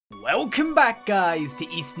Welcome back, guys, to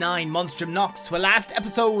East 9 Monstrum Nox, where last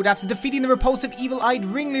episode, after defeating the repulsive evil-eyed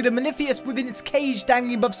ringleader Malefius within its cage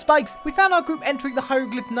dangling above spikes, we found our group entering the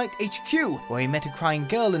Hieroglyph Knight HQ, where we met a crying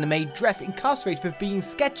girl in a maid dress incarcerated for being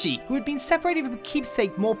sketchy, who had been separated from a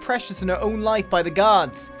keepsake more precious than her own life by the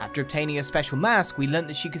guards. After obtaining a special mask, we learnt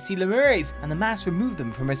that she could see lemures, and the mask removed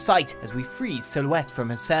them from her sight as we freed Silhouette from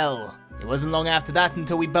her cell. It wasn't long after that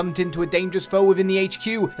until we bumped into a dangerous foe within the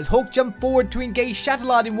HQ as Hawk jumped forward to engage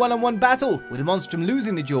Shattelarde in one-on-one battle. With the Monstrum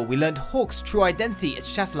losing the duel, we learned Hawk's true identity as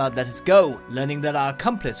Shattelarde let us go, learning that our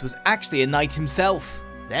accomplice was actually a knight himself.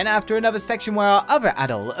 Then after another section where our other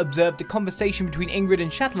Adol observed a conversation between Ingrid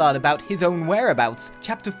and Shattelarde about his own whereabouts,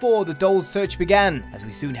 Chapter 4, the Doll's search began, as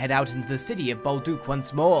we soon head out into the city of Balduq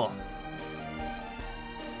once more.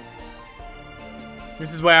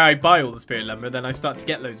 This is where I buy all the spirit lumber, then I start to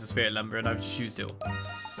get loads of spirit lumber and I've just used it all.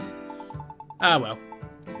 Ah well.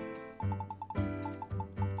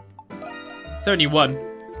 It's only one.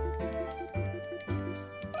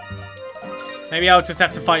 Maybe I'll just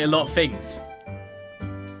have to fight a lot of things.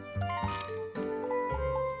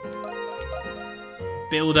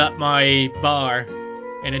 Build up my bar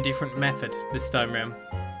in a different method this time around.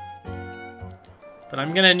 But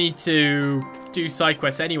I'm gonna need to do side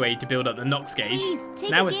quests anyway to build up the Nox gauge.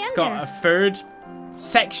 Now it's got a third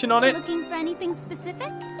section on it. Looking for anything specific?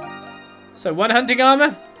 So one hunting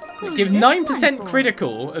armor, give 9%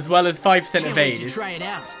 critical as well as 5% evade. Try it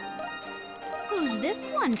out. Who's this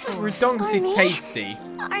one for? Redonkulous tasty.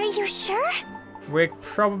 Are you sure? We're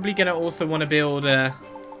probably gonna also want to build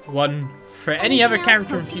one for any other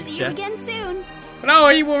character in future. See you again soon. But oh,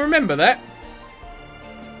 you will remember that.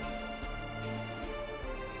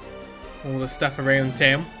 All the stuff around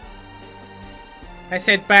town. Let's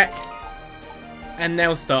head back and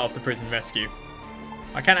now start off the prison rescue.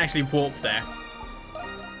 I can't actually walk there.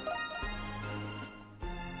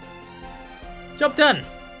 Job done.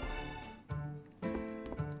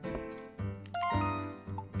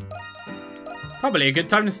 Probably a good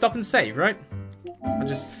time to stop and save, right? I'll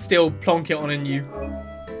just still plonk it on a new.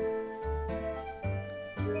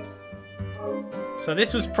 So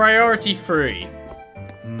this was priority 3.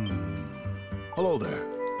 Hello there.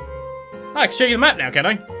 I can show you the map now, can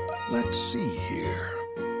I? Let's see here.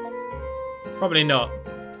 Probably not.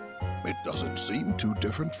 It doesn't seem too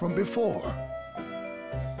different from before.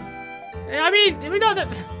 I mean, we got that.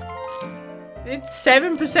 It's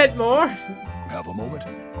 7% more. Have a moment.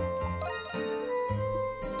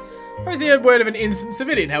 I recently heard word of an innocent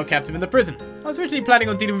civilian held captive in the prison. I was originally planning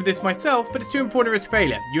on dealing with this myself, but it's too important to risk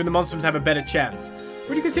failure. You and the Monstrums have a better chance.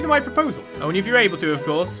 Would you consider my proposal? Only if you're able to, of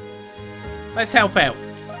course. Let's help out.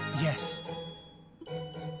 Yes.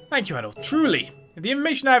 Thank you, Adol. Truly. If the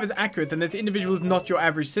information I have is accurate, then this individual is not your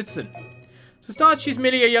average citizen. To start, she's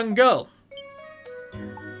merely a young girl.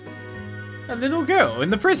 A little girl in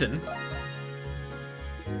the prison?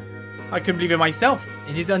 I couldn't believe it myself.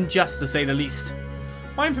 It is unjust, to say the least.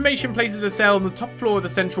 My information places a cell on the top floor of the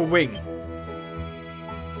central wing.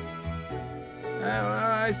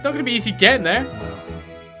 It's not going to be easy getting there.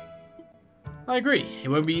 I agree. It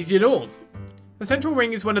won't be easy at all. The central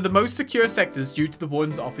wing is one of the most secure sectors due to the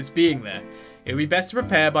warden's office being there. It would be best to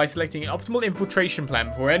prepare by selecting an optimal infiltration plan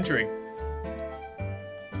before entering.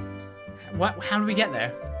 How do we get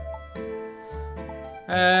there?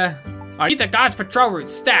 I need the guard's patrol route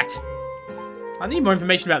stat. I need more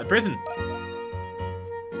information about the prison.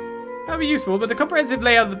 That would be useful, but the comprehensive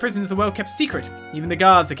layout of the prison is a well-kept secret. Even the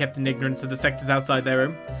guards are kept in ignorance of the sectors outside their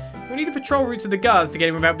own. We need the patrol routes of the guards to get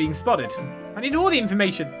in without being spotted. I need all the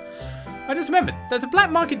information. I just remembered, there's a black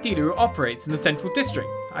market dealer who operates in the central district.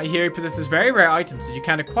 I hear he possesses very rare items that you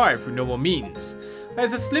can't acquire through normal means.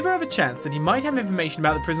 There's a sliver of a chance that he might have information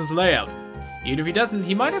about the prison's layout. Even if he doesn't,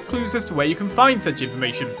 he might have clues as to where you can find such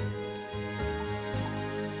information.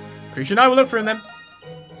 Krisha and I will look for him then.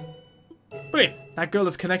 Brilliant. That girl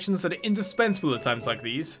has connections that are indispensable at times like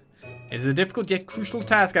these. It is a difficult yet crucial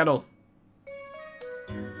task, Adol.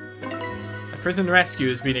 A prison rescue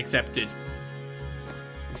has been accepted.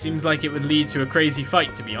 It seems like it would lead to a crazy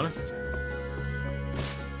fight, to be honest.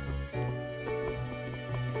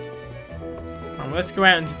 Well, let's go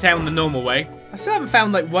out into town the normal way. I still haven't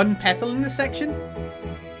found like one petal in this section.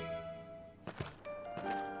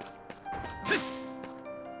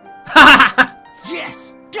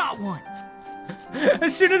 Yes, got one.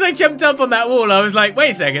 As soon as I jumped up on that wall, I was like,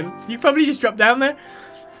 wait a second, you probably just dropped down there.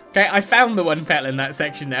 Okay, I found the one petal in that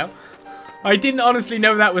section now. I didn't honestly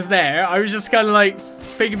know that was there. I was just kind of like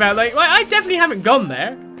thinking about like, well, I definitely haven't gone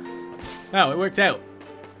there. Oh, it worked out.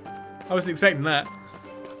 I wasn't expecting that.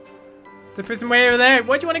 The prison way over there.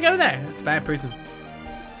 Why do you want to go there? It's a bad prison.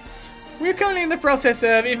 We're currently in the process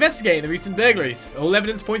of investigating the recent burglaries. All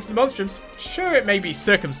evidence points to the Monstrums. Sure, it may be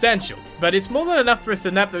circumstantial, but it's more than enough for us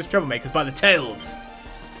to nab those troublemakers by the tails.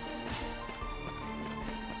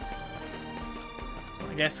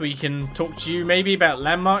 I guess we can talk to you maybe about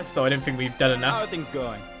landmarks, though I don't think we've done enough. How are things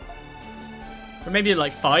going? Or maybe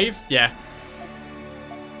like 5? Yeah.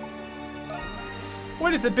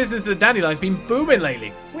 What is the business of the Dandelion's been booming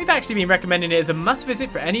lately? We've actually been recommending it as a must visit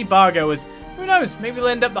for any bar goers. Who knows, maybe we'll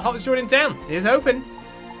end up the hottest joint in town. Here's hoping.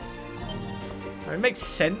 It makes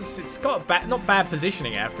sense. It's got not bad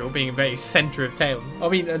positioning after all, being a very centre of town. I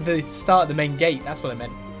mean, at the start of the main gate, that's what I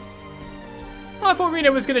meant. Well, I thought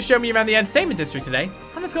Rena was going to show me around the entertainment district today.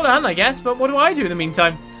 I'm just got a hunt, I guess, but what do I do in the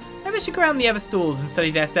meantime? Maybe I should go around the other stalls and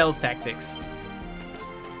study their sales tactics.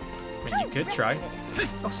 I mean, you could try.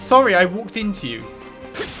 Oh, sorry, I walked into you.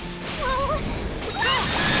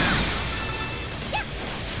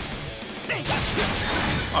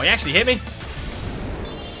 Oh, he actually hit me.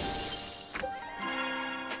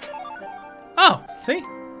 Oh, see?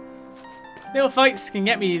 Little fights can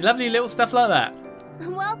get me lovely little stuff like that.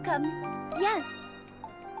 Welcome. Yes.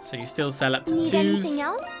 So you still sell up to Need 2s? anything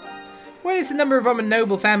else? Well, it's the number of Roman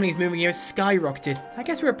noble families moving here has skyrocketed. I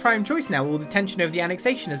guess we're a prime choice now. All the tension over the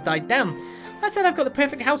annexation has died down. That said, I've got the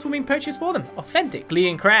perfect housewarming purchase for them. Authentic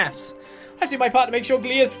Glean crafts. I do my part to make sure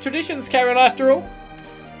Glea's traditions carry on after all.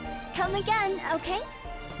 Come again, okay?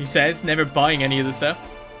 He says, never buying any of the stuff.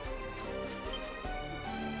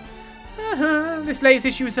 This latest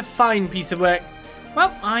issue is a fine piece of work.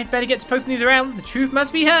 Well, I'd better get to posting these around. The truth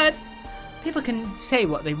must be heard. People can say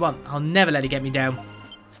what they want. I'll never let it get me down.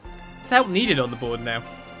 It's help needed on the board now.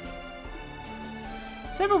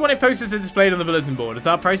 Several wanted posters are displayed on the bulletin board. Has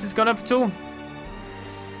our prices gone up at all?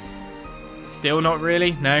 Still not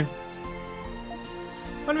really, no.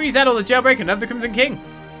 One reads Adol the jailbreak and another Crimson King.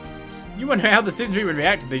 You wonder how the Citizenry would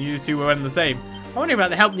react if they knew the two were one and the same. I wonder about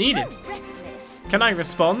the help needed. Can I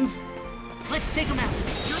respond? Let's take him out.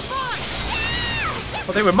 You're fine.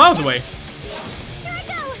 Well, they were miles away. Here I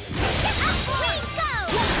go.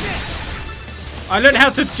 Go. I learned how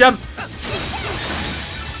to jump.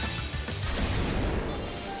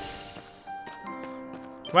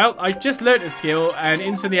 Well, I just learned a skill, and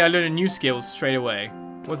instantly I learned a new skill straight away.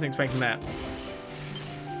 Wasn't expecting that.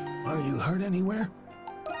 Are you hurt anywhere?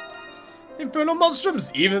 Infernal monstrums!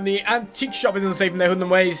 Even the antique shop isn't safe in their hoodlum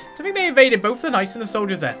ways. To think they evaded both the knights and the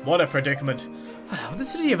soldiers there. What a predicament. Will the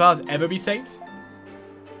city of ours ever be safe?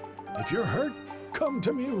 If you're hurt, come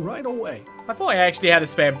to me right away. I thought I actually had a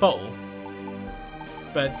spare bowl.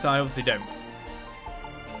 But I obviously don't.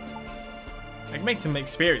 I can make some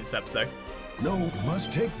experience ups though. No,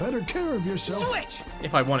 must take better care of yourself. Switch.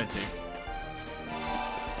 If I wanted to.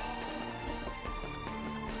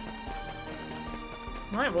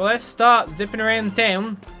 Right, well, let's start zipping around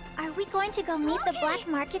town. Are we going to go meet the black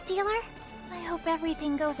market dealer? I hope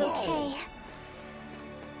everything goes okay.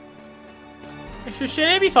 It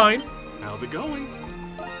should be fine. How's it going?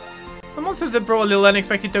 The monsters have brought a little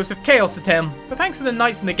unexpected dose of chaos to town, but thanks to the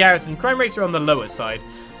knights in the garrison, crime rates are on the lower side.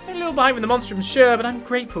 They're a little behind with the monstrums, sure, but I'm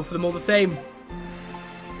grateful for them all the same.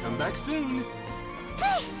 Come back soon.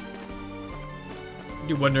 I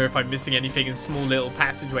do wonder if I'm missing anything in small little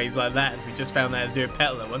passageways like that, as we just found that Azure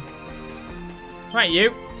Peddler one. Right,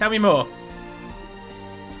 you, tell me more.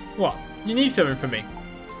 What? You need something from me?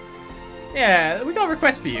 Yeah, we got a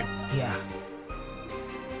request for you. Yeah.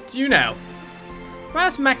 Do you now?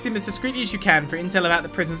 Ask Maxim as discreetly as you can for intel about the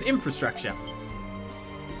prison's infrastructure.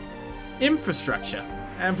 Infrastructure?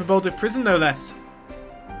 And for Balduq prison, no less.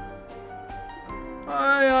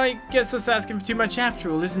 I guess that's asking for too much after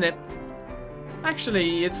all, isn't it?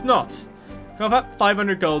 Actually, it's not. Cough up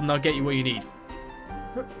 500 gold and I'll get you what you need.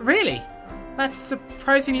 Really? That's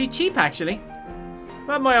surprisingly cheap, actually. I've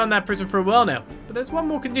had my eye on that prison for a while now, but there's one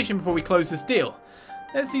more condition before we close this deal.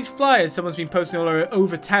 There's these flyers someone's been posting all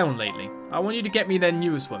over town lately. I want you to get me their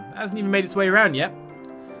newest one. It hasn't even made its way around yet.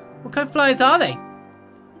 What kind of flyers are they?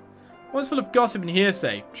 One's full of gossip and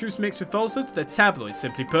hearsay. Truths mixed with falsehoods, they're tabloids,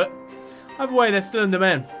 simply put. Either way, they're still in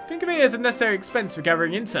demand. Think of it as a necessary expense for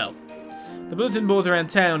gathering intel. The bulletin boards around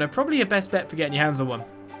town are probably your best bet for getting your hands on one.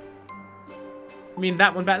 I mean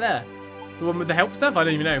that one back there? The one with the help stuff? I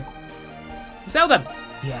don't even know. Sell them!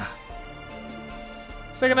 Yeah.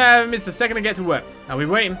 Second I have them is the second I get to work. I'll be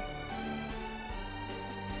waiting.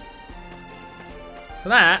 So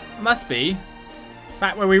that must be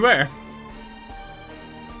back where we were.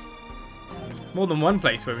 More than one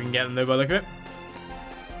place where we can get them though by the look of it.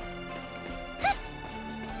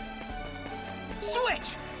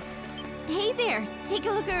 Switch. Hey there, take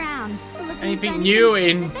a look around. Looking for Anything new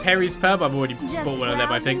in specific? Perry's Pub? I've already Just bought one of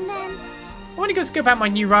them, I think. browsing then? I want to go scope out my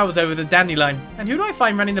new rivals over the Dandelion. And who do I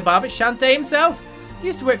find running the bar but Shantae himself? He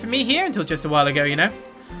used to work for me here until just a while ago, you know.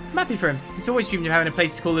 I'm happy for him. He's always dreamed of having a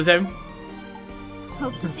place to call his own.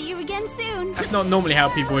 Hope to see you again soon. That's not normally how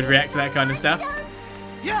people would react to that kind of stuff.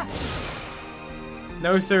 Yeah.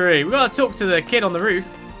 No siree. We gotta talk to the kid on the roof.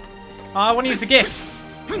 Oh, I want to use a gift.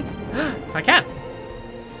 I can.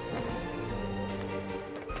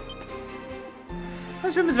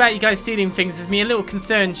 Those rumors about you guys stealing things has me a little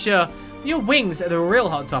concerned, sure. Your wings are the real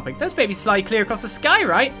hot topic. Those babies fly clear across the sky,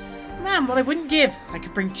 right? Man, what I wouldn't give. I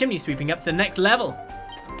could bring chimney sweeping up to the next level.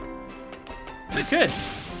 I could.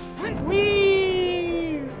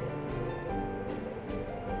 Whee!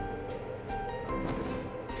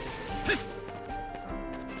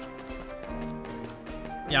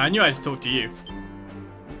 Yeah, I knew I had to talk to you.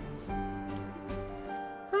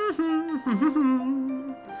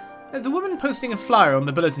 There's a woman posting a flyer on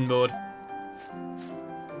the bulletin board.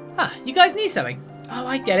 Ah, you guys need something. Oh,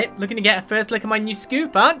 I get it. Looking to get a first look at my new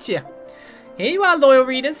scoop, aren't you? Here you are, loyal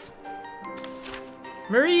readers.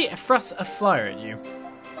 Marie thrusts a flyer at you.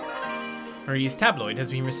 Marie's tabloid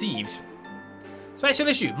has been received. Special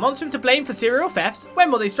issue. Monstrum to blame for serial thefts. When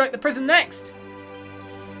will they strike the prison next?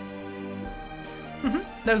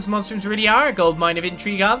 Those monstrums really are a goldmine of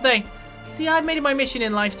intrigue, aren't they? See, I've made it my mission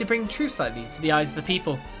in life to bring truth like these to the eyes of the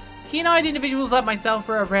people. Keen-eyed individuals like myself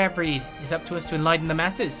are a rare breed. It's up to us to enlighten the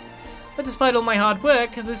masses. But despite all my hard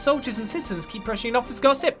work, the soldiers and citizens keep brushing it off as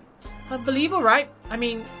gossip. Unbelievable, right? I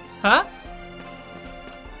mean, huh?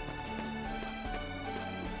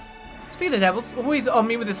 Speaking of the devils, always on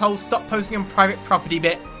me with this whole stop posting on private property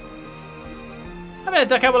bit. I better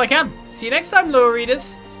duck out while I can. See you next time, loyal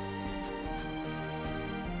readers.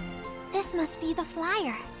 This must be the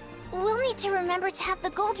flyer. We'll need to remember to have the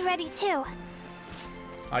gold ready too.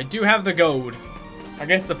 I do have the gold. I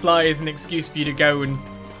guess the flyer is an excuse for you to go and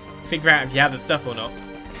figure out if you have the stuff or not.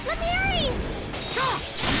 The berries!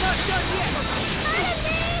 I'm not done yet.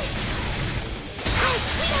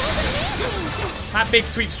 That big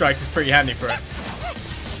sweep strike is pretty handy for it.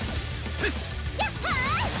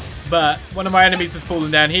 But one of my enemies has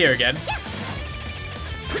fallen down here again.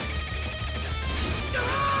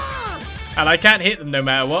 And I can't hit them no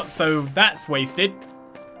matter what, so that's wasted.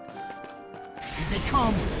 Here they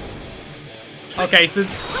come. Okay, so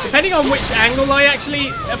depending on which angle I actually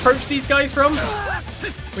approach these guys from,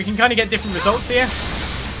 we can kind of get different results here.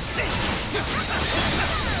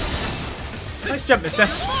 Nice jump, mister.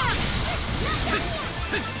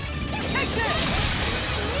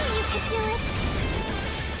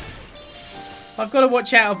 I've got to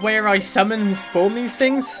watch out of where I summon and spawn these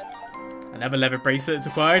things. Another leather bracelet is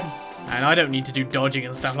required. And I don't need to do dodging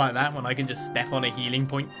and stuff like that when I can just step on a healing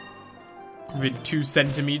point. Within 2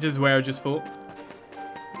 centimeters where I just fought.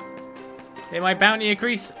 Did my bounty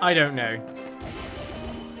increase? I don't know.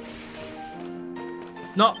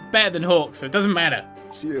 It's not better than Hawk, so it doesn't matter.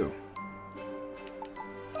 It's you.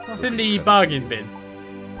 What's in the bargain bin?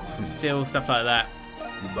 Still stuff like that.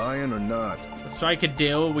 You buying or not? To strike a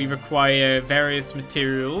deal, we require various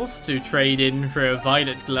materials to trade in for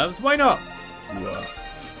violet gloves. Why not?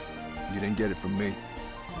 You didn't get it from me.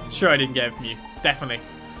 Sure, I didn't get it from you. Definitely.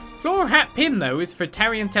 Floral hat pin, though, is for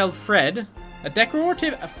Tarrientel thread. A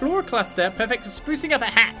decorative floral cluster, perfect for sprucing up a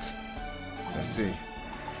hat. I see.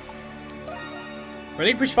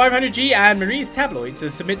 Relinquish 500G and Marie's tabloid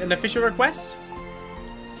to submit an official request.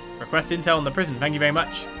 Request intel on the prison. Thank you very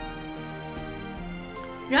much.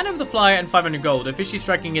 You hand over the flyer and 500 gold, officially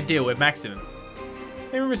striking a deal with Maximum.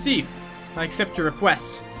 Payment received. I accept your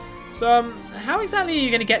request. So, how exactly are you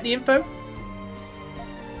going to get the info?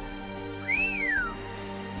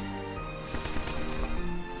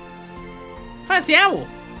 Fancy owl!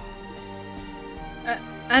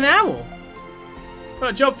 An owl?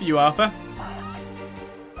 Got a job for you, Arthur.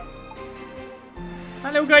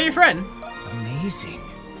 That little guy your friend? Amazing.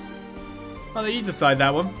 I'll let you decide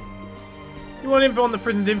that one. You want info on the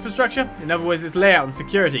prison's infrastructure? In other words, its layout and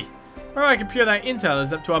security. Or I can pure that intel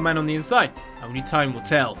is up to our man on the inside. Only time will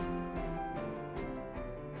tell.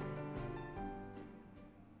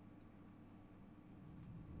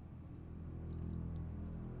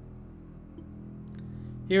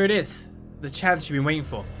 Here it is. The chance you've been waiting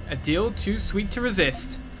for. A deal too sweet to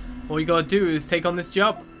resist. All you gotta do is take on this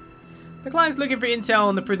job. The client's looking for intel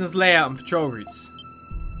on the prison's layout and patrol routes.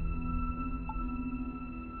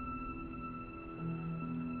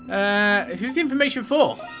 Who's the information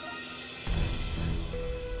for?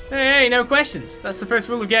 Hey, no questions. That's the first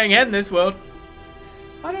rule of getting ahead in this world.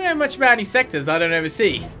 I don't know much about any sectors I don't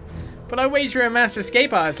oversee, but I wager a master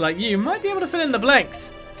escape artist like you might be able to fill in the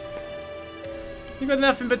blanks. You've got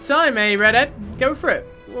nothing but time, eh, Redhead? Go for it.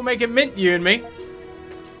 We'll make it mint, you and me.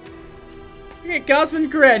 You get Guardsman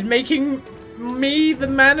Gred making me the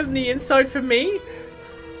man of the inside for me?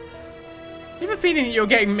 You have a feeling that you're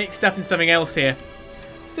getting mixed up in something else here.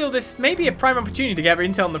 Still, this may be a prime opportunity to gather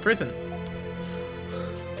intel on the prison.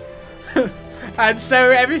 And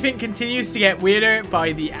so everything continues to get weirder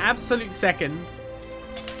by the absolute second.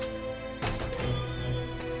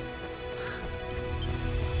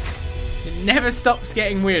 It never stops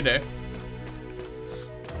getting weirder.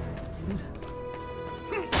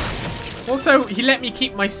 Also, he let me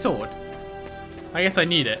keep my sword. I guess I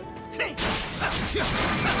need it.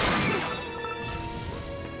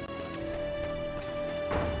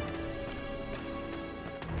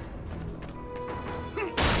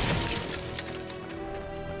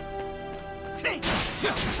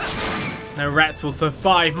 No rats will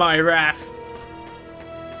survive my wrath.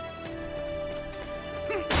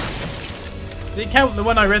 Did it count the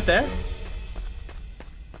one I read there?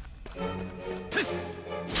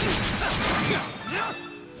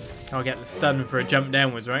 I'll get the stun for a jump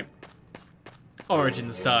downwards, right?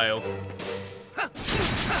 Origin style.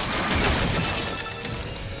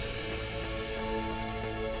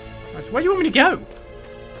 Right, so where do you want me to go?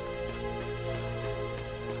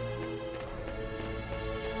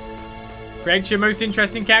 Greg's your most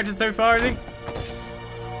interesting character so far, is he?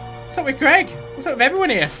 What's up with Greg? What's up with everyone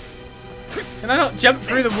here? Can I not jump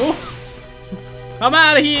through the wall? I'm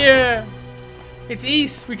out of here! It's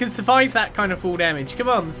east. We can survive that kind of fall damage. Come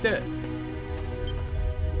on, let's do it.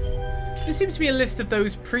 This seems to be a list of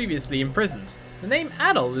those previously imprisoned. The name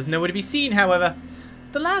Adol is nowhere to be seen, however.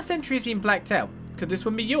 The last entry has been blacked out. Could this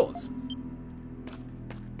one be yours?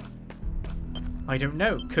 I don't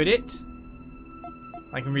know. Could it?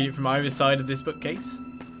 I can read it from either side of this bookcase.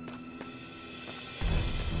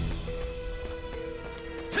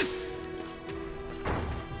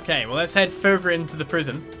 Okay, well, let's head further into the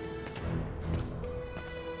prison.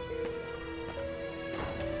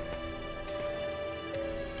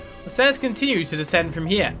 The stairs continue to descend from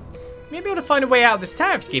here. You may be able to find a way out of this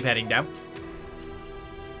tower if you keep heading down.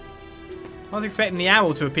 I was expecting the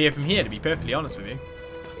owl to appear from here, to be perfectly honest with you.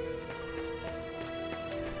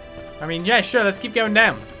 I mean, yeah, sure, let's keep going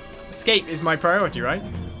down. Escape is my priority, right?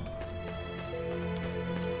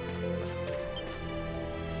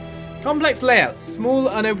 Complex layouts, small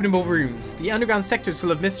unopenable rooms. The underground sector is full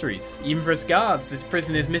of mysteries. Even for us guards, this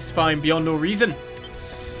prison is mystifying beyond all reason.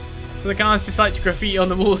 So the guards just like to graffiti on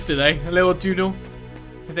the walls, do they? A little doodle,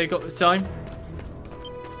 if they've got the time.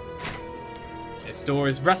 This door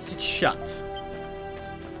is rusted shut.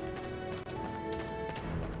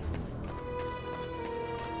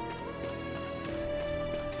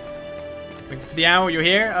 Looking for the owl, you're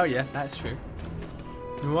here? Oh yeah, that's true.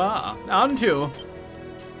 You are. On to.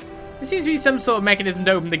 There seems to be some sort of mechanism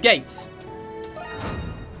to open the gates.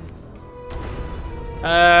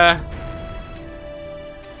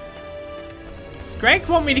 Does Greg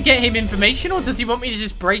want me to get him information, or does he want me to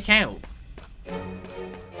just break out?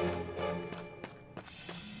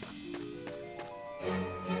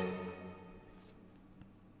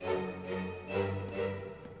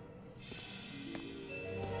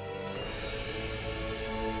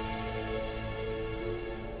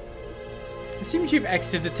 It seems you've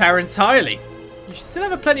exited the tower entirely. You should still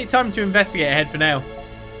have plenty of time to investigate ahead for now.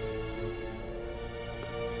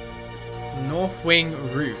 North wing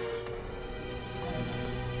roof.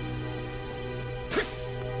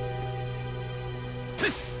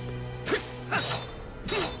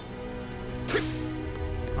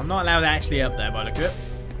 I'm not allowed actually up there by the look of it.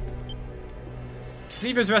 The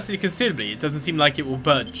lever's rusted considerably. It doesn't seem like it will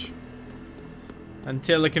budge.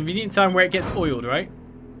 Until a convenient time where it gets oiled, right?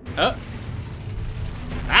 Oh.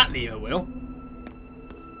 That lever will.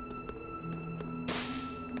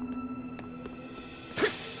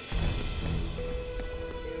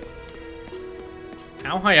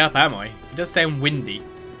 How high up am I? It does sound windy.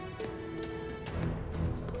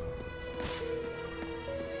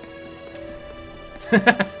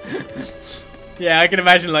 Yeah, I can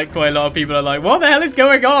imagine like quite a lot of people are like, what the hell is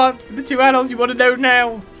going on? The two adults you want to know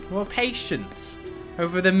now. Well, patience.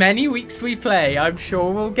 Over the many weeks we play, I'm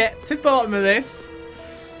sure we'll get to the bottom of this.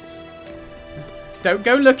 Don't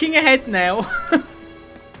go looking ahead now.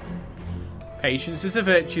 Patience is a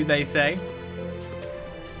virtue, they say.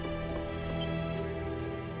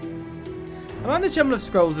 Among the jumble of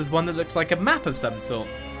scrolls is one that looks like a map of some sort.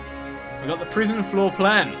 I got the prison floor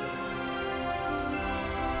plan.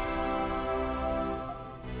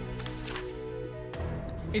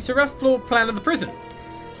 It's a rough floor plan of the prison.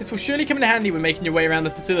 This will surely come in handy when making your way around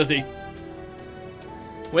the facility.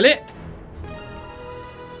 Will it?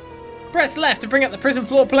 Press left to bring up the prison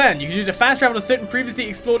floor plan. You can use to fast travel to certain previously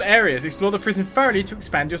explored areas. Explore the prison thoroughly to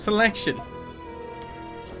expand your selection.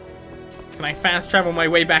 Can I fast travel my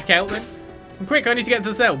way back out then? And quick, I need to get to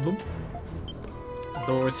the cell. Boom. The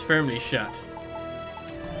door is firmly shut.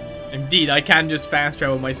 Indeed, I can just fast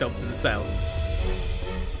travel myself to the cell.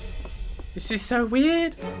 This is so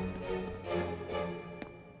weird.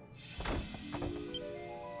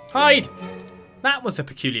 Hide! That was a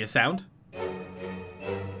peculiar sound.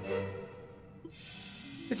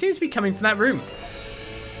 It seems to be coming from that room.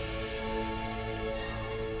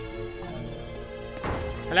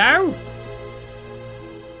 Hello?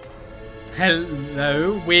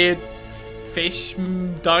 Hello, weird fish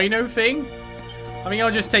dino thing? I think I'll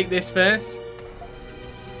just take this first.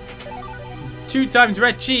 2 times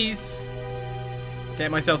red cheese.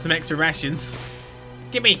 Get myself some extra rations.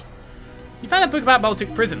 Gimme. You found a book about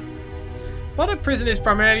Balduq Prison. Balduq Prison is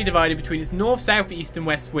primarily divided between its north, south, east and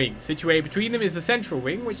west wings. Situated between them is the central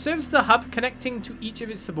wing, which serves as the hub connecting to each of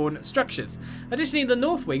its subordinate structures. Additionally, the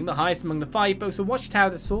north wing, the highest among the 5, boasts a watchtower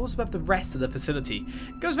that soars above the rest of the facility.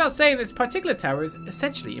 It goes without saying this particular tower is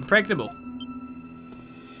essentially impregnable.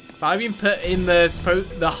 So I've been put in the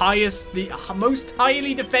most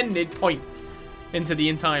highly defended point into the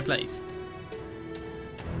entire place.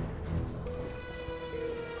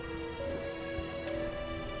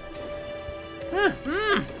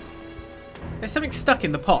 There's something stuck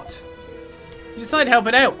in the pot. You decide to help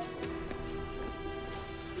it out.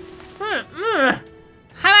 How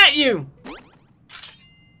about you?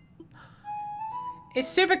 It's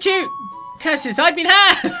super cute. Curses, I've been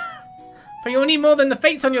had. But you'll need more than the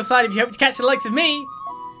fates on your side if you hope to catch the likes of me.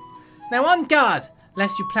 Now on guard,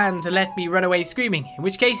 lest you plan to let me run away screaming, in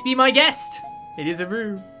which case be my guest. It is a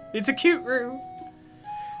roo. It's a cute roo.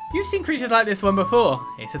 You've seen creatures like this one before.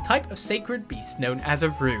 It's a type of sacred beast known as a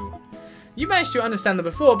roo. You managed to understand them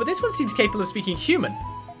before, but this one seems capable of speaking human.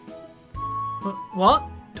 What?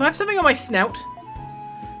 Do I have something on my snout?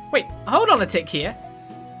 Wait, hold on a tick here.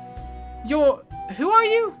 Who are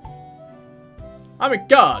you? I'm a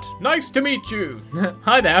guard. Nice to meet you.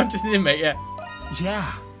 Hi there, I'm just an inmate, yeah.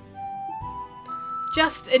 Yeah.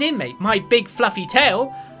 Just an inmate? My big fluffy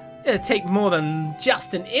tail? It'd take more than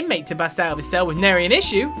just an inmate to bust out of his cell with nary an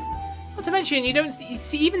issue. Not to mention, you don't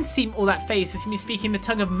even seem all that phased to see me speaking the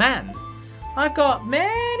tongue of man. I've got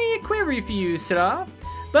many a query for you, sir.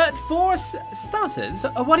 But for starters,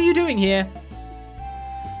 what are you doing here?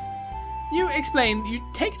 You explained you'd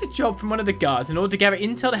taken a job from one of the guards in order to gather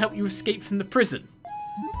intel to help you escape from the prison.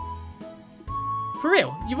 For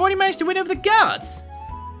real? You've already managed to win over the guards?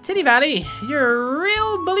 Titty Valley, you're a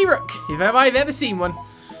real bully rook, if I've ever seen one.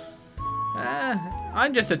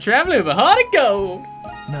 I'm just a traveller with a heart of gold.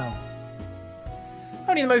 No.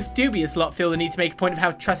 Only the most dubious lot feel the need to make a point of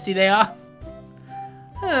how trusty they are.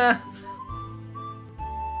 Sure,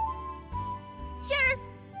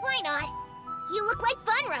 why not? You look like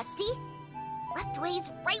fun, Rusty. Left ways,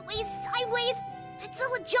 right ways, sideways. It's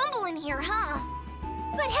all a jumble in here, huh?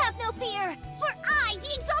 But have no fear, for I,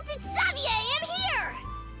 the exalted Xavier, am here!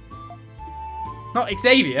 Not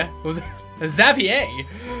Xavier, or Xavier.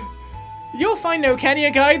 You'll find no cannier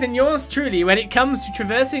guide than yours truly when it comes to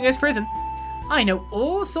traversing this prison. I know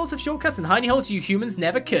all sorts of shortcuts and hidey holes you humans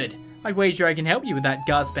never could. I'd wager I can help you with that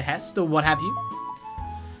guard's behest or what have you.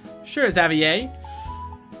 Sure, Xavier.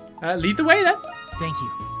 Lead the way then. Thank you.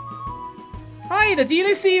 Hi, the deal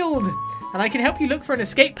is sealed. And I can help you look for an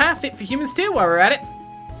escape path fit for humans too while we're at it.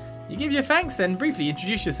 You give your thanks, then briefly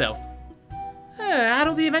introduce yourself.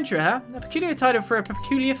 Adol the Adventurer, huh? A peculiar title for a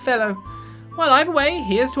peculiar fellow. Well, either way,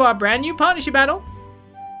 here's to our brand new partnership, Adol.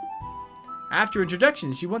 After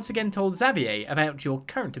introductions, you once again told Xavier about your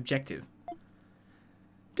current objective.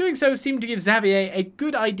 Doing so seemed to give Xavier a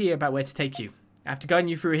good idea about where to take you. After guiding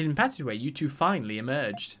you through a hidden passageway, you two finally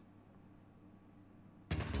emerged.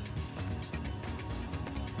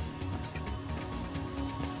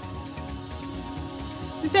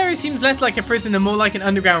 This area seems less like a prison and more like an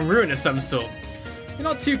underground ruin of some sort. You're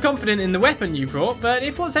not too confident in the weapon you brought, but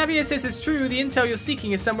if what Xavier says is true, the intel you're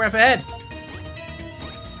seeking is somewhere up ahead.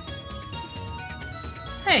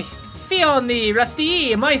 Hey, fee on the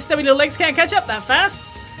Rusty, my stubby little legs can't catch up that fast.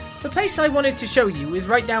 The place I wanted to show you is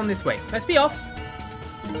right down this way. Let's be off.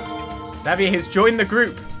 Xavier has joined the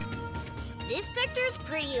group. This sector's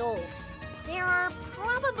pretty old. There are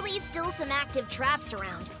probably still some active traps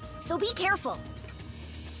around, so be careful.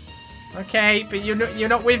 Okay, but you're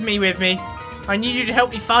not with me. I need you to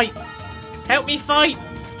help me fight. Help me fight.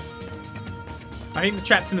 I think the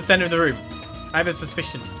trap's in the center of the room. I have a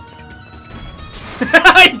suspicion.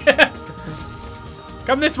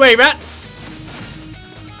 Come this way, rats.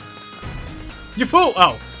 You fool!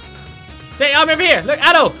 Oh. I'm over here. Look,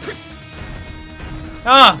 Adol.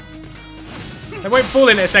 Ah. I won't fall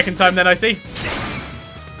in it a second time then, I see.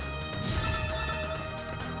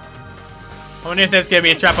 I wonder if there's going to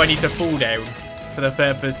be a trap I need to fall down for the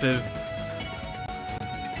purpose of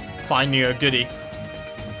finding a goodie.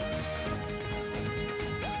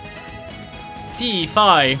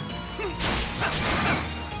 P5.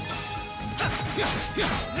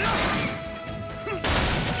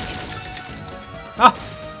 Ah!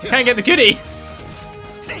 Can't get the goodie!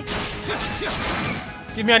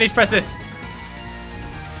 Give me, I need to press this.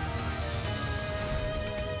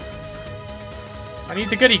 I need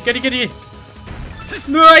the goodie, goodie.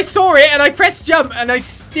 No, I saw it and I pressed jump and I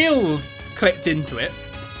still clipped into it.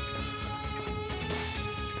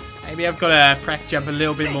 Maybe I've got to press jump a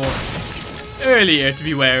little bit more earlier to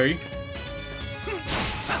be wary.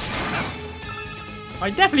 I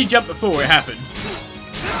definitely jumped before it happened.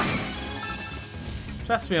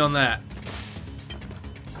 Trust me on that.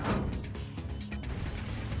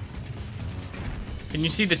 Can you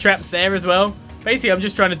see the traps there as well? Basically, I'm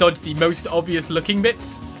just trying to dodge the most obvious looking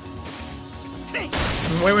bits.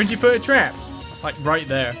 Where would you put a trap? Like right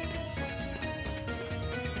there.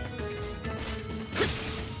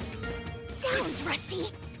 Sounds rusty.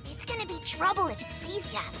 It's gonna be trouble if it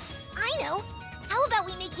sees ya. I know. How about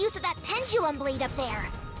we make use of that pendulum blade up there?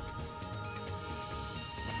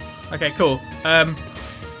 Okay, cool.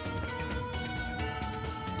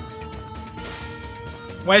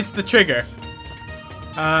 Where's the trigger?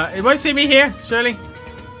 It won't see me here, surely.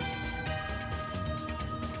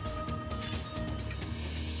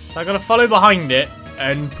 So I gotta follow behind it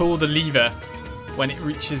and pull the lever when it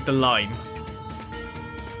reaches the line.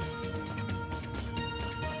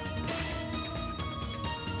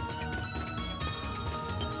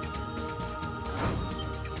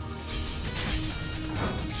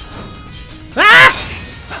 Ah!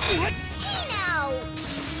 What? Hey now!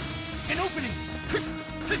 An opening!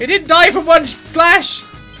 It didn't die from one slash!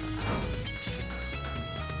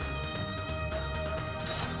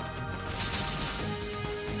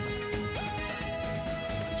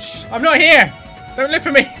 Shh, I'm not here! Don't look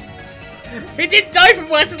for me! It didn't die from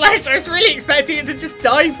one slash! I was really expecting it to just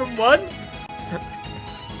die from one!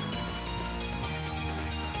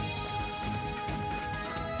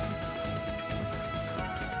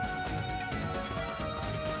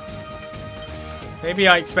 Maybe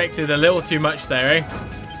I expected a little too much there, eh?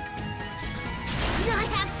 Not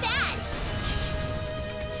half bad.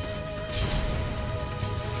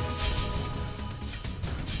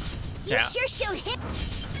 You Yeah. sure showed him.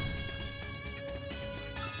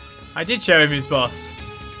 I did show him who's boss.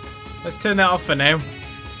 Let's turn that off for now.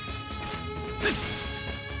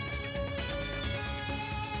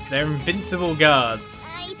 They're invincible guards.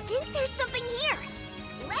 I think there's something here.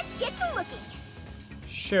 Let's get to looking.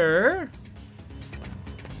 Sure.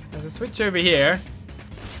 There's a switch over here.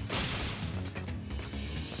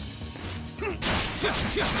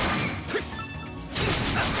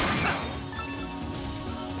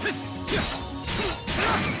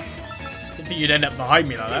 Didn't think you'd end up behind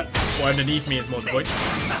me like that. Or underneath me is more the point.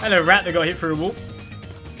 Hello, rat that got hit through a wall.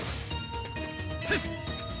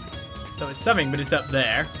 So it's something, but it's up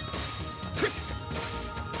there.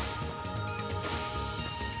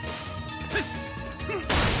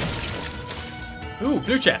 Ooh,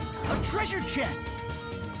 blue chest. A treasure chest!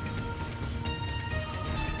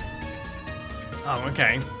 Oh,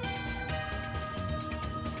 okay.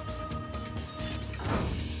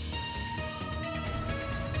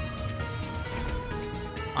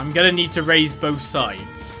 I'm gonna need to raise both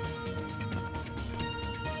sides.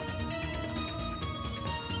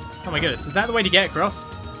 Oh my goodness, is that the way to get across?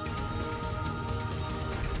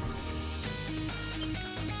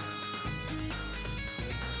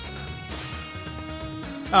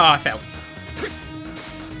 Oh, I fell.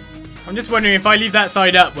 I'm just wondering if I leave that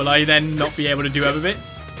side up, will I then not be able to do other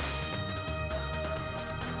bits?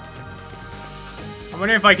 I'm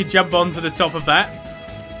wondering if I could jump onto the top of that.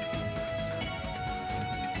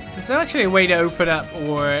 Is there actually a way to open up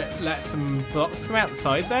or let some blocks come out the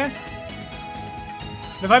side there?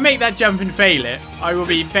 If I make that jump and fail it, I will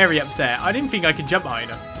be very upset. I didn't think I could jump high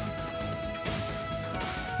enough.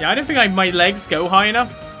 Yeah, I don't think my legs go high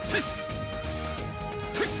enough.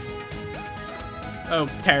 Oh,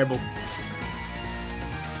 terrible.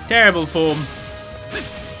 Terrible form.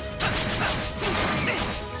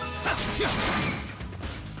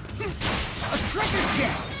 A treasure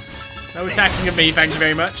chest! No attacking of me, thank you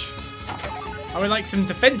very much. I would like some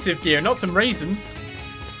defensive gear, not some raisins.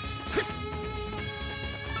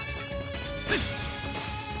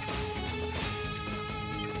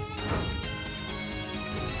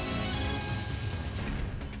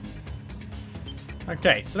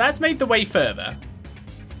 Okay, so that's made the way further.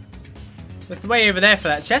 There's the way over there for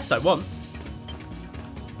that chest I want.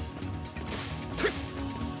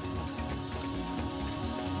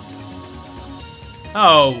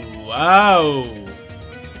 Oh,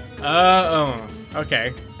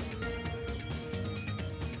 okay.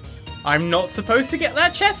 I'm not supposed to get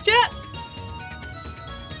that chest yet?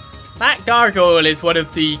 That gargoyle is one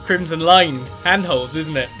of the Crimson Line handholds,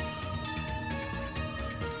 isn't it?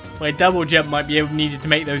 My double jump might be needed to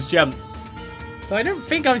make those jumps. So I don't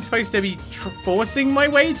think I'm supposed to be forcing my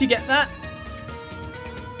way to get that.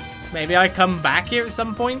 Maybe I come back here at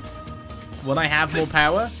some point when I have more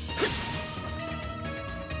power.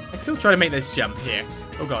 I can still try to make this jump here.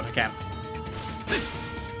 Oh god, I can't.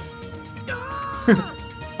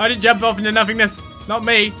 I didn't jump off into nothingness. Not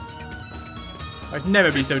me. I'd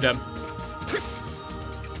never be so dumb.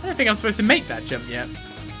 I don't think I'm supposed to make that jump yet.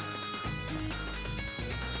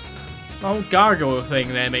 The whole gargoyle thing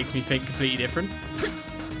there makes me think completely different.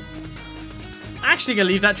 Actually gonna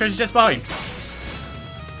leave that treasure chest behind.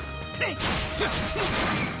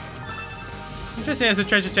 Interesting, there's a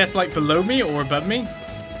treasure chest like below me or above me.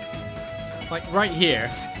 Like right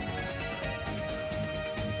here.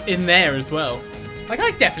 In there as well. Like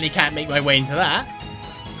I definitely can't make my way into that.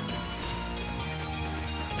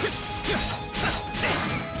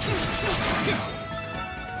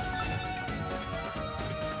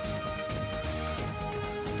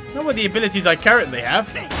 Not with the abilities I currently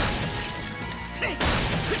have. I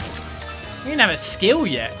didn't have a skill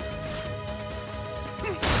yet.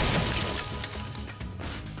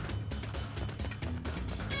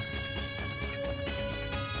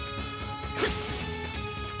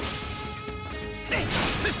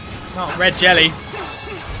 Oh, red jelly.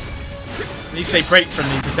 At least they break from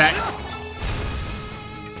these attacks.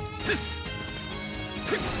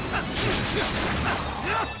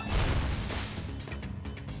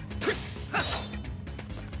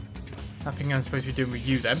 Nothing I'm supposed to be doing with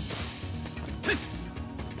you then.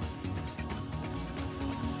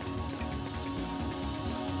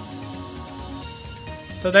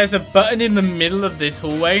 So there's a button in the middle of this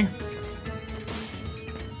hallway.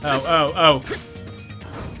 Oh.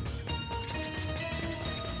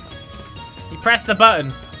 He pressed the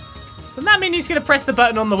button. Doesn't that mean he's going to press the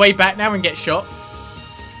button on the way back now and get shot?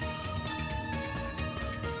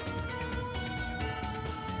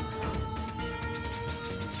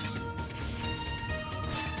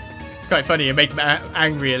 It's quite funny. You make him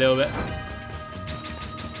angry a little bit.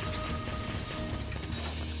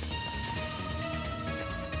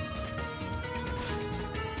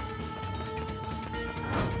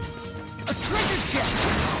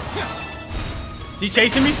 Is he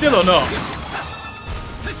chasing me still or not?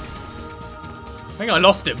 I think I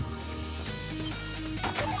lost him. I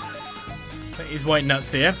think he's white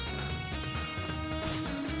nuts here.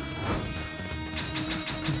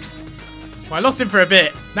 Well, I lost him for a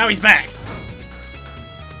bit. Now he's back.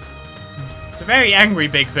 It's a very angry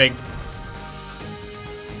big thing.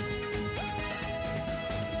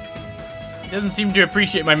 He doesn't seem to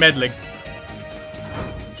appreciate my meddling.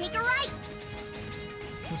 Take a right.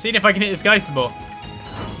 I'm seeing if I can hit this guy some more.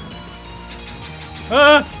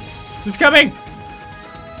 Ah! He's coming!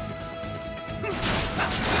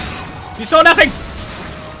 You saw nothing!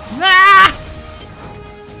 Ah!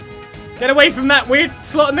 Get away from that weird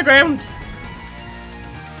slot in the ground!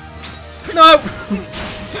 No!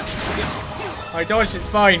 I dodged, it's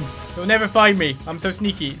fine. You'll never find me. I'm so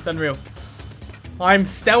sneaky, it's unreal. I'm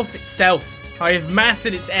stealth itself. I have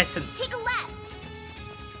mastered its essence. Take a left.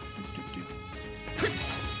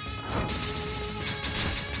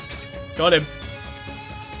 Got him.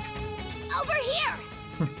 Over here.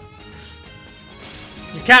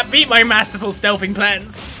 You can't beat my masterful stealthing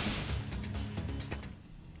plans.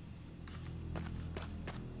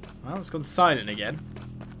 Well, it's gone silent again.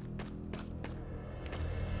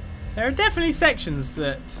 There are definitely sections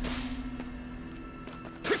that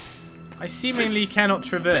I seemingly cannot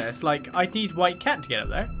traverse. Like, I'd need White Cat to get up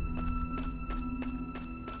there.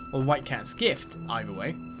 Or White Cat's gift, either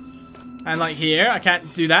way. And like here, I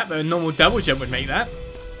can't do that, but a normal double jump would make that.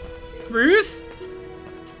 Ruse?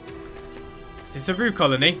 Is this a Rue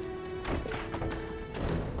colony?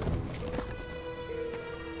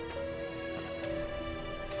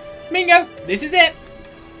 Bingo! This is it!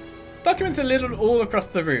 Documents are littered all across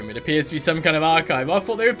the room. It appears to be some kind of archive. I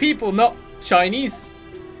thought they were people, not shinies.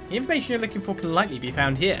 The information you're looking for can likely be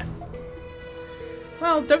found here.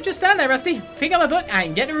 Well, don't just stand there, Rusty. Pick up a book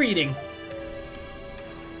and get a reading.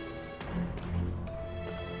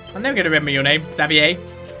 I'm never going to remember your name, Xavier.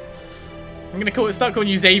 I'm going to start calling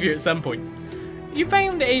you Xavier at some point. You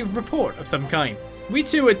found a report of some kind. We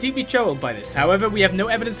too are deeply troubled by this. However, we have no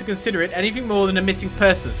evidence to consider it anything more than a missing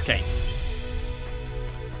persons case.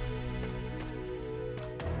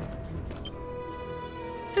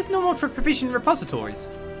 Is this normal for provision repositories?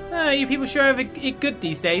 You people sure have it good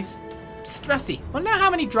these days. Psst, Rusty, wanna know how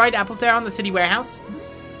many dried apples there are in the city warehouse?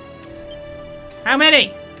 How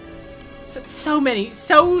many? So many.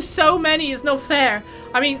 So many. It's not fair.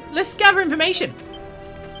 I mean, let's gather information.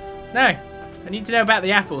 No, I need to know about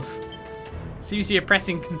the apples. Seems to be a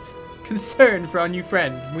pressing concern for our new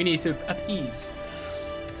friend. We need to appease.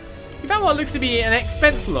 We found what looks to be an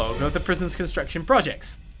expense log of the prison's construction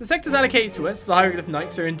projects. The sectors allocated to us, the Hieroglyph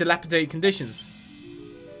Knights, are in dilapidated conditions.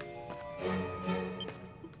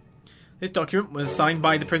 This document was signed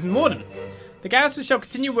by the prison warden. The garrison shall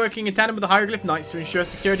continue working in tandem with the Hieroglyph Knights to ensure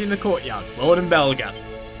security in the courtyard. Warden Belga.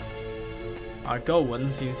 Our gold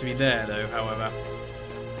one seems to be there, though, however.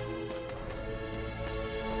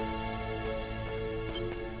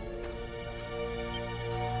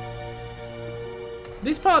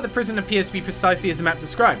 This part of the prison appears to be precisely as the map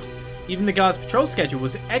described. Even the guard's patrol schedule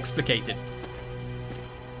was explicated.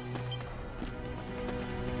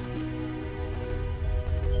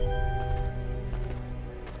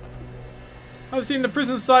 I've seen the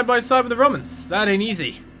prison side by side with the Romans. That ain't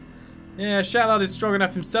easy. Yeah, Shalard is strong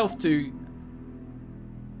enough himself to...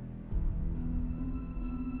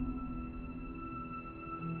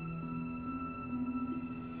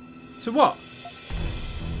 To what?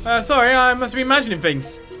 Sorry, I must be imagining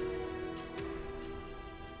things.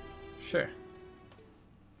 Sure.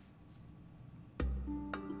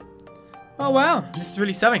 Oh wow, this is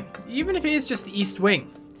really something. Even if it is just the East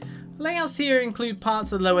Wing. Layouts here include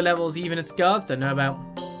parts of the lower levels even its guards don't know about.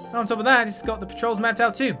 And on top of that, it's got the patrols mapped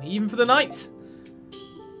out too, even for the knights.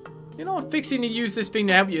 You're not fixing to use this thing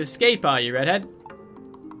to help you escape, are you, Redhead?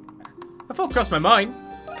 I thought it crossed my mind.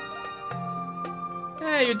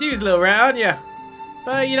 Yeah, you're Dew's little rat, aren't you?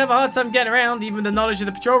 But you'd have a hard time getting around, even with the knowledge of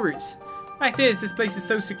the patrol routes. Fact is, this place is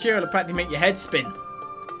so secure it'll practically make your head spin.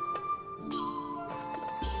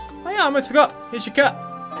 Oh yeah, I almost forgot. Here's your cut.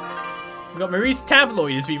 We got Maurice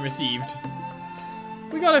Tabloid has been received.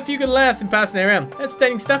 We got a few good laughs in passing it around.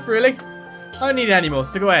 Entertaining stuff, really. I don't need it anymore,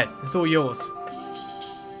 so go ahead. It's all yours.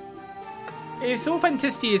 Its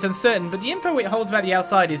authenticity is uncertain, but the info it holds about the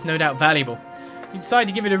outside is no doubt valuable. You decide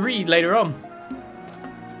to give it a read later on.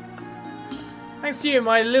 Thanks to you,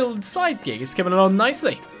 my little side gig is coming along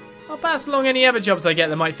nicely. I'll pass along any other jobs I get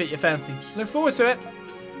that might fit your fancy. Look forward to it.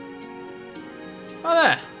 Oh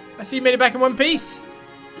there. I see you made it back in one piece.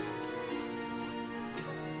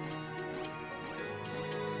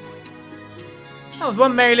 That was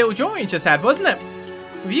one merry little joy you just had, wasn't it?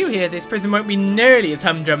 With you here, this prison won't be nearly as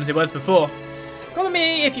humdrum as it was before. Call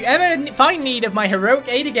me if you ever find need of my heroic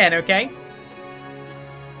aid again, okay?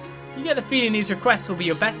 You get the feeling these requests will be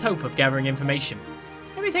your best hope of gathering information.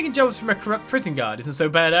 Maybe taking jobs from a corrupt prison guard isn't so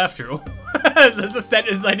bad after all. That's a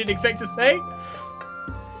sentence I didn't expect to say.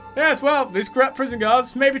 Yes, well, these corrupt prison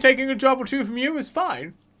guards, maybe taking a job or two from you is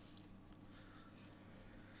fine.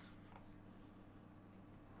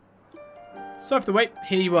 Sorry for the wait,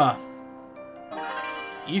 here you are.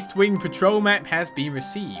 East Wing patrol map has been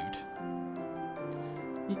received.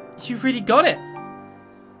 You really got it.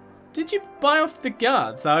 Did you buy off the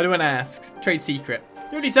guards? I don't want to ask. Trade secret.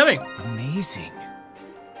 You're really something. Amazing.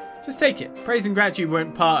 Just take it. Praise and gratitude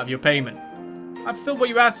weren't part of your payment. I fulfilled what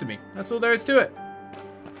you asked of me. That's all there is to it.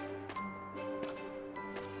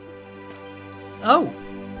 Oh.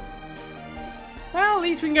 Well, at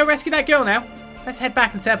least we can go rescue that girl now. Let's head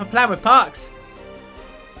back and set up a plan with Parks.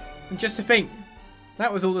 And just to think,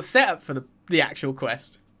 that was all the setup for the actual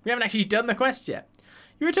quest. We haven't actually done the quest yet.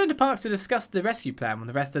 You return to Parks to discuss the rescue plan with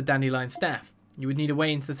the rest of the Dandelion staff. You would need a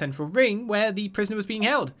way into the central ring where the prisoner was being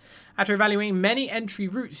held. After evaluating many entry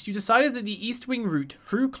routes, you decided that the East Wing route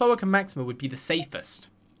through Cloaca Maxima would be the safest.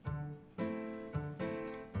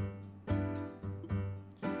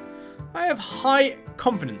 I have high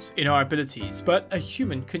confidence in our abilities, but a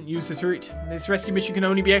human couldn't use this route. This rescue mission can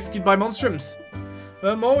only be executed by monstrums.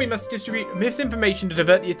 Furthermore, we must distribute misinformation to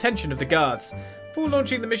divert the attention of the guards. Before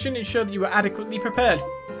launching the mission, ensure that you are adequately prepared.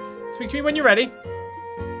 Speak to me when you're ready.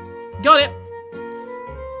 Got it.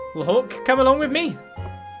 Will Hawk come along with me?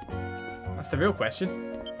 That's the real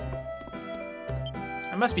question.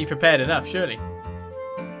 I must be prepared enough, surely.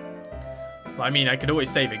 Well, I mean, I could always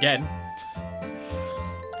save again.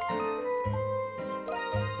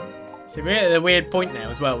 So we're at the weird point now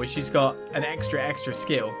as well, where she's got an extra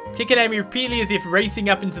skill. Kick at enemy repeatedly as if racing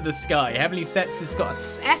up into the sky. Heavily Sets has got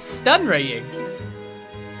a S stun rating.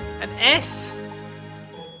 An S?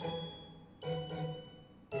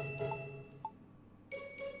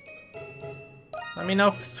 I mean,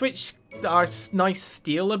 I'll switch our nice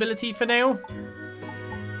steal ability for now.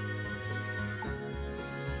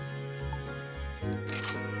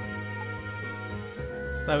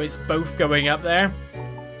 So it's both going up there.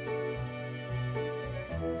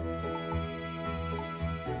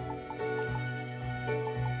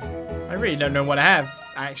 I really don't know what I have,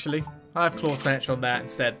 actually. I have Claw Snatch on that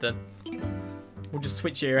instead, then. We'll just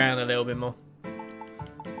switch it around a little bit more.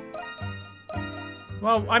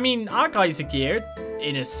 Well, I mean, our guys are geared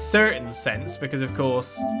in a certain sense, because of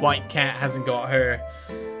course, White Cat hasn't got her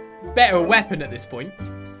better weapon at this point.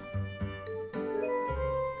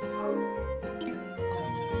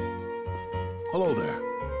 Hello there.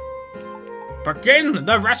 Begin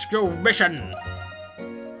the rescue mission!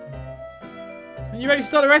 Are you ready to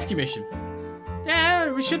start the rescue mission?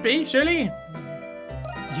 Yeah, we should be, surely.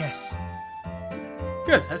 Yes.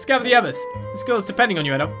 Good, let's gather the others. This girl's depending on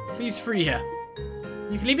you, Adol. Please free her.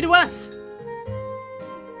 You can leave it to us.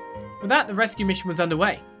 With that, the rescue mission was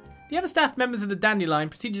underway. The other staff members of the Dandelion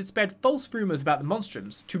proceeded to spread false rumours about the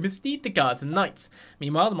Monstrums to mislead the guards and knights.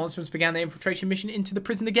 Meanwhile, the Monstrums began their infiltration mission into the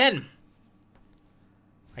prison again.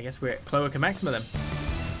 I guess we're at Cloaca Maxima then.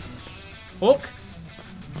 Hawk?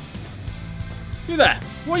 You there?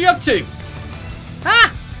 What are you up to?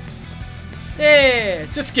 Ah! Yeah,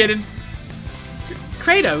 just kidding.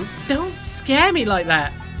 Credo, don't scare me like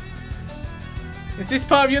that. Is this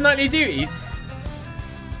part of your nightly duties?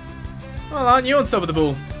 Well, aren't you on top of the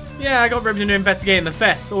ball? Yeah, I got ribbed into investigating the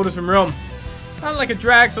fest. Orders from Rom. I don't like a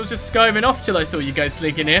drag, so I was just skiving off till I saw you guys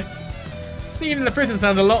sneaking here. Sneaking in the prison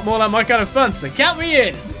sounds a lot more like my kind of fun, so count me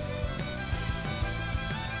in!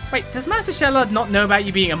 Wait, does Master Shellard not know about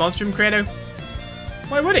you being a monstrum, Credo?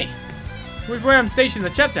 Why would he? With where I'm stationed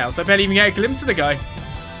in the chapter house, I barely even get a glimpse of the guy.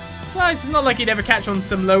 Besides, it's not like he'd ever catch on to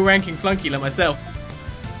some low-ranking flunky like myself.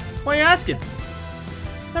 Why are you asking?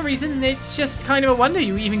 No reason, it's just kind of a wonder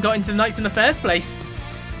you even got into the Knights in the first place.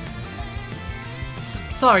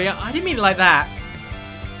 Sorry, I didn't mean it like that.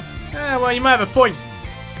 Well, you might have a point.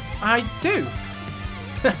 I do.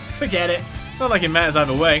 Forget it. Not like it matters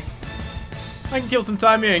either way. I can kill some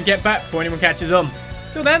time here and get back before anyone catches on.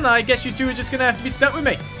 Till then, I guess you two are just going to have to be stuck with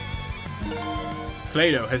me.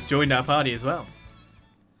 Clado has joined our party as well.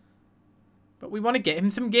 But we want to get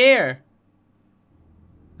him some gear.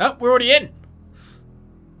 Oh, we're already in.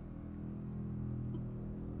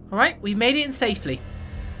 Alright, we've made it in safely.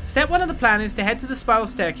 Step 1 of the plan is to head to the spiral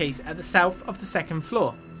staircase at the south of the 2nd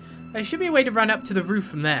floor. There should be a way to run up to the roof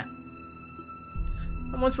from there.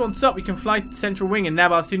 And once we're on top, we can fly to the central wing and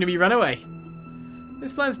nab our soon-to-be runaway.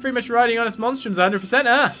 This plan's pretty much riding on us monstrums 100%,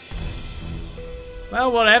 huh?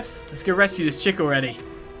 Well, whatevs. Let's go rescue this chick already.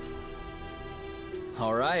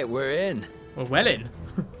 Alright, we're in. We're well in.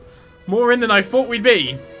 More in than I thought we'd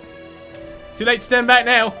be. It's too late to turn back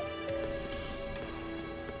now.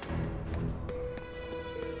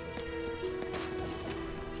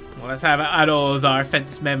 Well, let's have Adol as our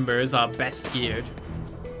fence members, our best geared.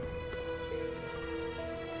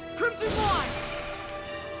 Crimson line.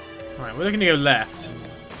 Alright, we're looking to go left.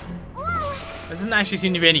 There doesn't actually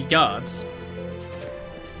seem to be any guards.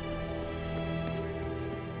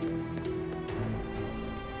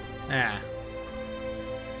 Ah.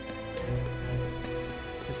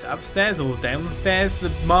 Is this upstairs or downstairs,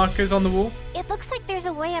 the markers on the wall? It looks like there's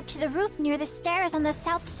a way up to the roof near the stairs on the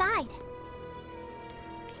south side.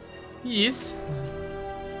 Yes.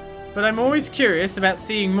 But I'm always curious about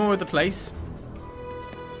seeing more of the place.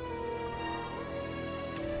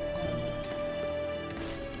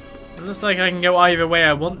 It looks like I can go either way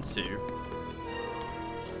I want to.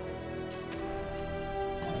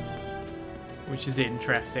 Which is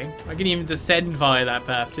interesting. I can even descend via that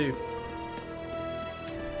path too.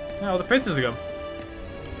 Oh, the prisoners are gone.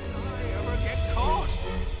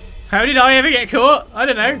 How did I ever get caught? I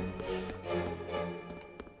don't know.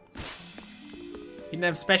 You didn't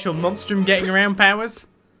have special monstrum getting around powers?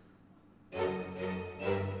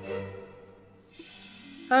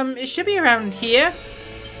 It should be around here.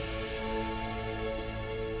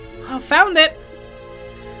 Oh, found it!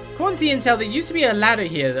 According to the intel, there used to be a ladder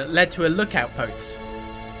here that led to a lookout post.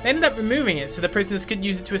 They ended up removing it so the prisoners couldn't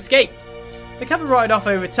use it to escape. The cover rotted off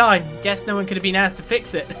over time. Guess no one could have been asked to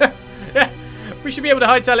fix it. We should be able to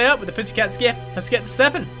hightail it up with the pussycat skiff. Let's get to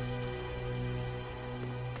stepping.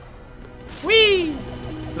 Whee!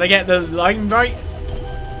 Did I get the line right?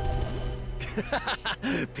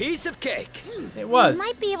 Piece of cake. It was. We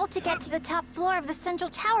might be able to get to the top floor of the central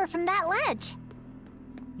tower from that ledge.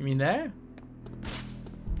 You mean there?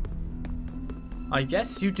 I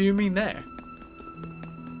guess you do mean there.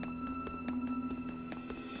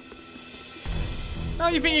 Oh,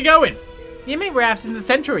 you think you're going? You mean we're after the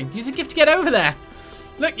centering. Use a gift to get over there.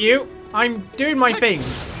 Look, you. I'm doing my thing.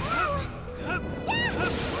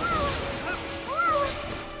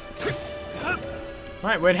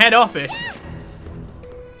 Right, we're in head office.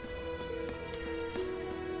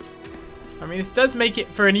 I mean, this does make it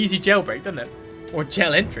for an easy jailbreak, doesn't it? Or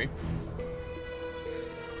jail entry.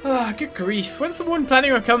 Ah, good grief. When's the one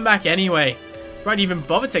planning on coming back anyway? Right, even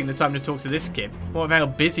bother taking the time to talk to this kid. What of how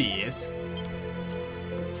busy he is.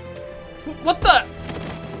 What the?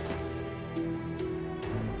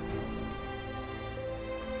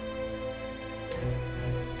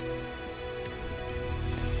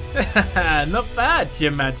 Not bad,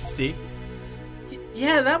 Your Majesty.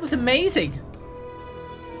 Yeah, that was amazing.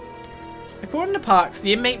 According to Parks,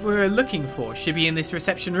 the inmate we were looking for should be in this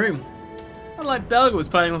reception room. Unlike Belga was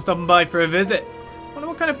planning on stopping by for a visit. Wonder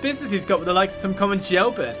what kind of business he's got with the likes of some common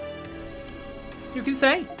jailbird. You can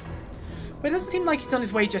say. But it doesn't seem like he's on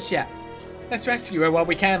his way just yet. Let's rescue her while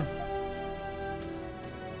we can.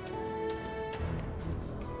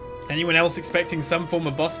 Anyone else expecting some form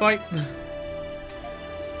of boss fight?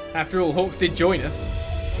 After all, Hawks did join us.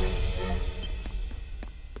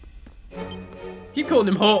 Keep calling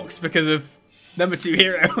him Hawks because of number 2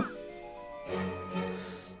 hero.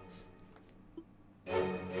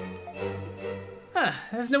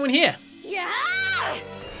 There's no one here. Yeah!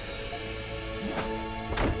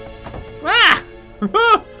 Ah!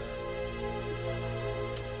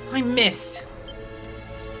 I missed.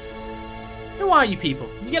 Who are you people?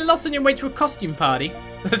 You get lost on your way to a costume party?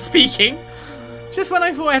 Speaking. Just when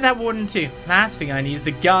I thought I had that warden too. Last thing I need is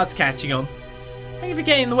the guards catching on. Thank you for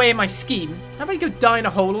getting in the way of my scheme. How about you go die in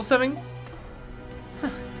a hole or something?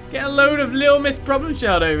 Get a load of Little Miss Problem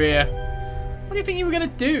Child over here. What do you think you were going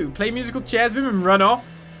to do? Play musical chairs with him and run off?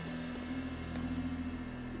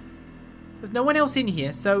 There's no one else in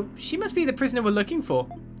here, so she must be the prisoner we're looking for.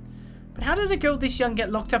 But how did a girl this young get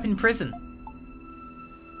locked up in prison?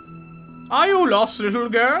 Are you lost, little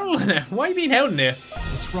girl? Why are you being held in here?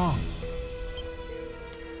 What's wrong?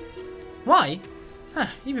 Why? Huh,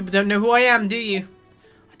 you people don't know who I am, do you?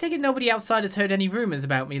 I take it nobody outside has heard any rumours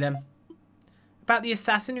about me, then. About the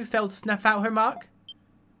assassin who failed to snuff out her mark?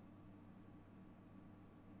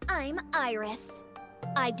 I'm Iris.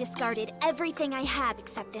 I've discarded everything I have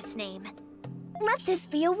except this name. Let this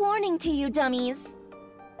be a warning to you, dummies.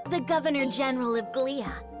 The Governor General of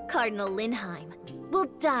Glia, Cardinal Linheim, will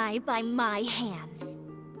die by my hands.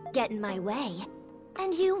 Get in my way,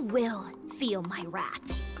 and you will feel my wrath.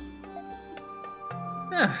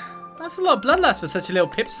 That's a lot of bloodlust for such a little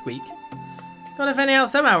pipsqueak. Gotta find it out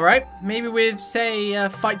somehow, right? Maybe with, say, a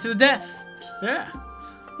fight to the death. Yeah.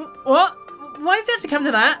 What? Why does it have to come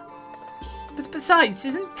to that? Besides,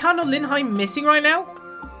 isn't Cardinal Linheim missing right now?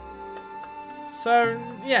 So,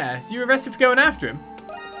 yeah, you arrested for going after him?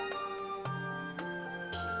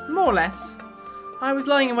 More or less. I was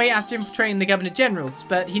lying in wait after infiltrating the Governor General's,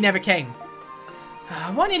 but he never came.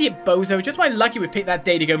 What an idiot bozo. Just my lucky we picked that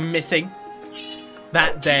day to go missing.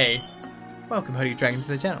 That day. Welcome, Holy Dragon, to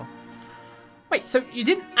the channel. Wait, so you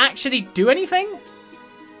didn't actually do anything?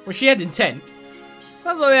 Well, she had intent.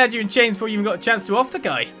 Sounds like they had you in chains before you even got a chance to off the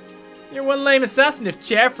guy. You're one lame assassin if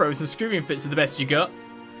chair throws and screaming fits are the best you got.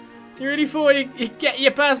 You really thought you'd get you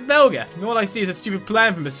past Belga, and all I see is a stupid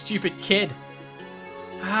plan from a stupid kid.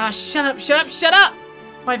 Shut up, shut up, shut up!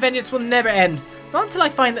 My vengeance will never end. Not until I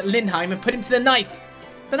find that Linheim and put him to the knife.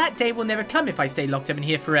 But that day will never come if I stay locked up in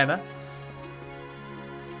here forever.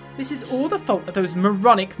 This is all the fault of those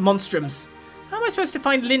moronic monstrums. How am I supposed to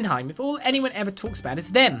find Linheim if all anyone ever talks about is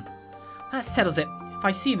them? That settles it. If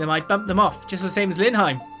I see them, I bump them off, just the same as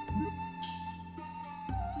Linheim.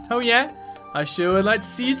 Oh yeah? I sure would like to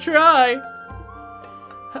see you try.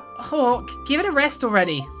 Hawk, give it a rest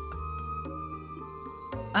already.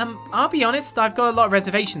 I'll be honest, I've got a lot of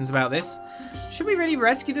reservations about this. Should we really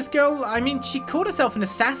rescue this girl? I mean, she called herself an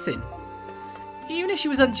assassin. Even if she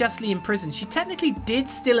was unjustly imprisoned, she technically did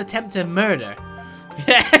still attempt a murder.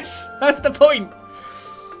 Yes, that's the point.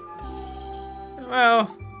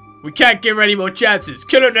 Well, we can't give her any more chances.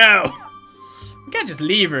 Kill her now. We can't just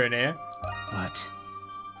leave her in here. What?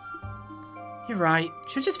 You're right.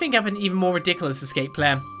 She'll just think up an even more ridiculous escape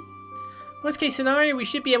plan. Worst case scenario, we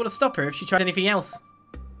should be able to stop her if she tries anything else.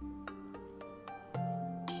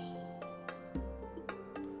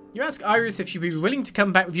 You ask Iris if she'd be willing to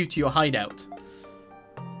come back with you to your hideout.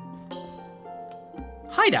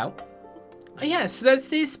 Hideout? Oh, yes, there's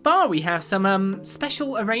this bar we have some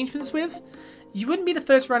special arrangements with. You wouldn't be the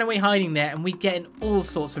first runaway hiding there, and we'd get in all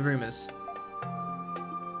sorts of rumours.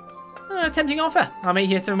 A tempting offer. I may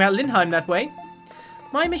hear something about Linheim that way.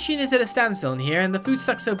 My machine is at a standstill in here, and the food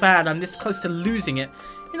sucks so bad I'm this close to losing it.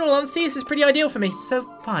 In all honesty, this is pretty ideal for me. So,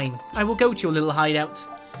 fine. I will go to your little hideout.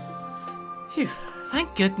 Phew.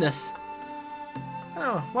 Thank goodness.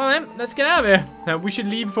 Oh, well then, let's get out of here. We should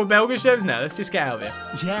leave before Belga shows now. Let's just get out of here.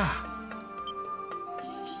 Yeah.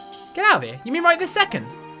 Get out of here? You mean right this second?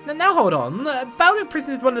 Now hold on. Balduq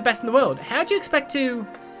Prison is one of the best in the world. How do you expect to...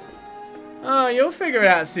 Oh, you'll figure it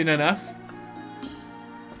out soon enough.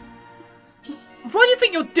 What do you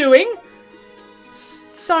think you're doing?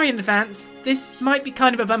 Sorry in advance. This might be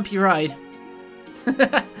kind of a bumpy ride.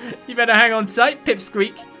 You better hang on tight,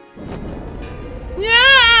 Pipsqueak.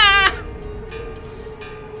 Yeah!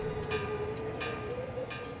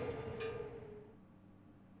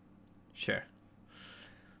 Sure.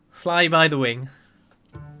 Fly by the wing.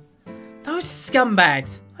 Those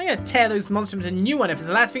scumbags! I'm gonna tear those monstrums a new one if it's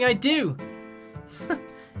the last thing I do.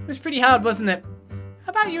 It was pretty hard, wasn't it?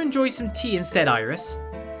 How about you enjoy some tea instead, Iris?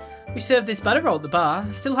 We served this butter roll at the bar.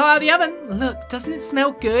 Still hot out of the oven. Look, doesn't it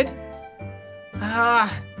smell good?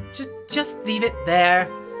 Ah, just leave it there.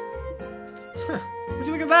 Would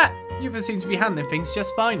you look at that? You seem to be handling things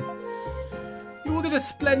just fine. You all did a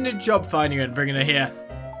splendid job finding her and bringing her here.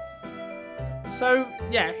 So,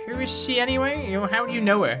 yeah, who is she anyway? How do you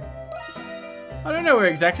know her? I don't know her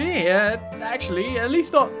exactly. Actually, at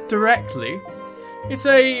least not directly. It's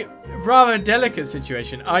a rather delicate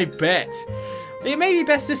situation, I bet. It may be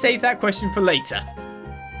best to save that question for later.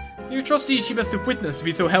 The atrocities she must have witnessed to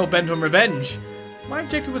be so hell-bent on revenge. My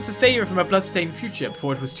objective was to save her from a blood-stained future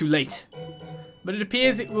before it was too late. But it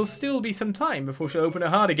appears it will still be some time before she'll open her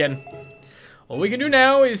heart again. All we can do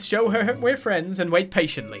now is show her we're friends and wait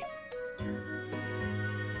patiently.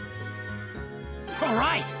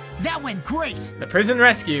 Alright, that went great! The prison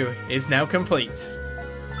rescue is now complete.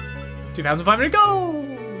 2,500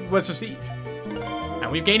 gold was received.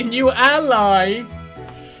 And we've gained a new ally.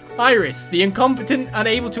 Iris, the incompetent,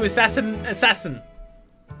 unable to assassinate assassin.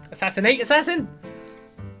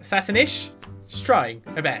 Assassin-ish? She's trying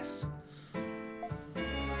her best.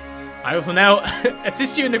 I will now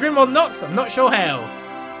assist you in the Monstrum Nox. I'm not sure how.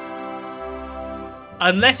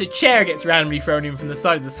 Unless a chair gets randomly thrown in from the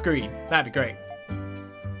side of the screen. That'd be great.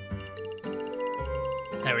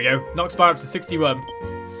 There we go. Nox bar up to 61.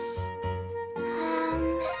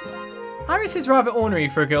 Iris is rather ornery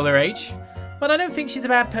for a girl her age, but I don't think she's a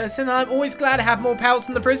bad person. I'm always glad to have more pals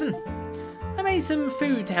in the prison. I made some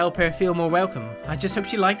food to help her feel more welcome. I just hope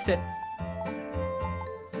she likes it.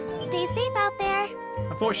 Stay safe out there.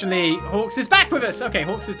 Unfortunately, Hawks is back with us. Okay,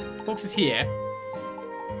 Hawks is here.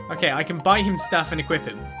 Okay, I can buy him stuff and equip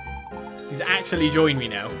him. He's actually joined me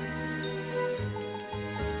now.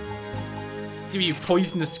 Let's give you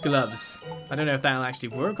poisonous gloves. I don't know if that'll actually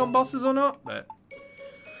work on bosses or not, but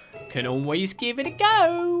can always give it a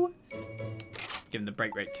go. Give him the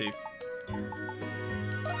break rate too.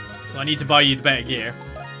 So I need to buy you the better gear.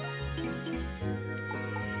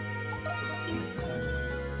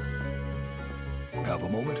 Have a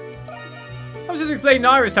moment. I was just explaining to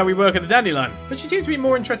Iris how we work at the Dandelion, but she seems to be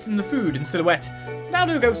more interested in the food and silhouette. Now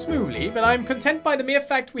it'll go smoothly, but I'm content by the mere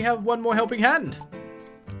fact we have one more helping hand.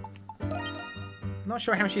 I'm not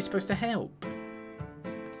sure how she's supposed to help.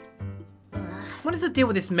 What is the deal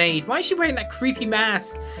with this maid? Why is she wearing that creepy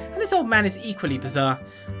mask? And this old man is equally bizarre.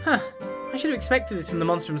 Huh. I should have expected this from the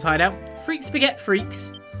Monstrum's hideout. Freaks beget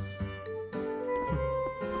freaks.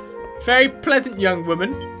 Very pleasant young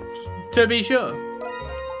woman, to be sure.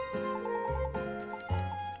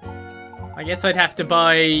 I guess I'd have to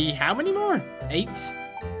buy how many more? 8?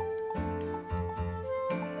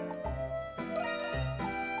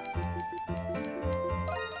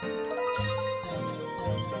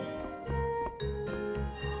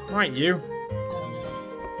 Right, you.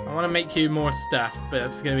 I want to make you more stuff, but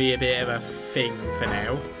that's going to be a bit of a thing for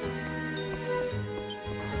now.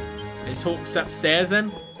 Is Hawks upstairs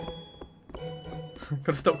then?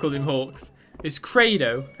 Gotta stop calling him Hawks. Is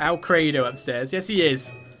Credo, our Credo upstairs? Yes, he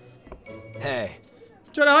is. Hey.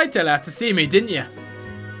 Tried to hightail after seeing me, didn't you?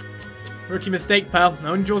 Rookie mistake, pal.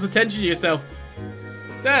 No one draws attention to yourself.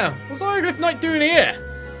 Damn, what's Hieroglyph Knight doing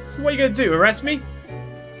here? So what are you going to do, arrest me?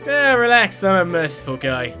 Yeah, relax, I'm a merciful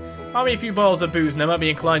guy. Buy me a few bottles of booze and I might be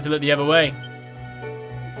inclined to look the other way.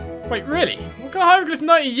 Wait, really? What kind of Hieroglyph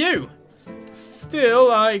Knight are you? Still,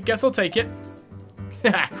 I guess I'll take it.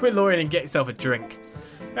 Quit lawyering and get yourself a drink.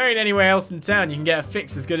 There ain't anywhere else in town you can get a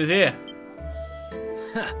fix as good as here.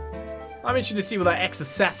 I'm interested to see what that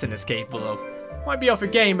ex-assassin is capable of. Might be off a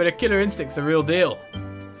game, but a killer instinct's the real deal.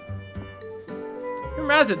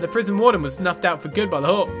 Rumor has it the prison warden was snuffed out for good by the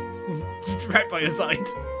Hawk. Right by your side.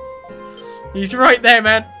 He's right there,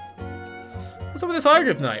 man. What's up with this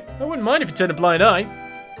Hieroglyph Knight? I wouldn't mind if you turned a blind eye.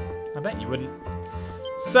 I bet you wouldn't.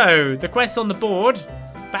 So, the quest on the board.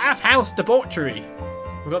 Bathhouse debauchery.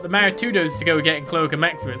 We've got the Maritudos to go get in Cloak and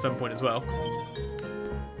Maxim at some point as well.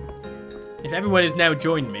 If everyone has now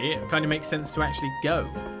joined me, it kind of makes sense to actually go.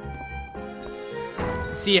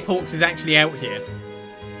 See if Hawks is actually out here.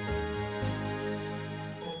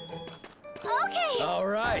 Okay. All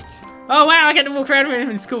right. Oh wow, I get to walk around with him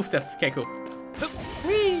in school stuff. Okay, cool.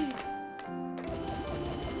 Whee!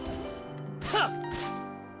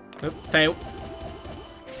 Nope, fail.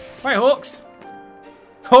 Right, Hawks.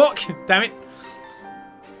 Hawk! Damn it.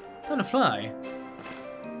 Don't want to fly.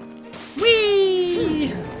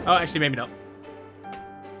 Whee! Oh, actually, maybe not.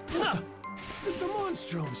 The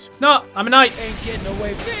monstrums. It's not. I'm a knight. Ain't getting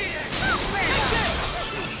away from me.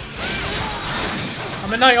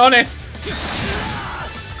 I'm a knight, honest. Yeah,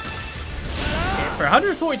 for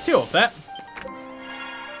 142 off that.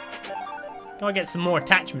 Gotta get some more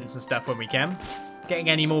attachments and stuff when we can. Getting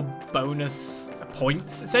any more bonus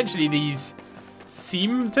points. Essentially, these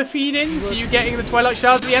seem to feed into you getting the Twilight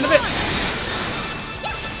Shards at the end of it.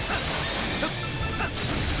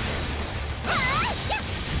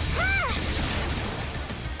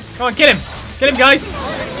 Come on, get him! Get him, guys!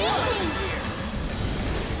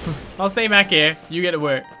 I'll stay back here. You get to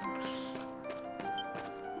work.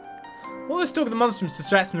 All this talk of the monstrums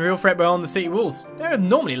distracts from the real threat beyond the city walls. They're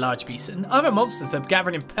normally large beasts, and other monsters have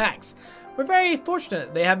gathered in packs. We're very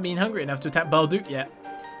fortunate they haven't been hungry enough to attack Balduq yet.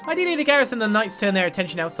 Ideally, the garrison and the knights turn their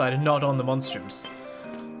attention outside and not on the monstrums.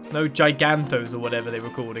 No gigantos or whatever they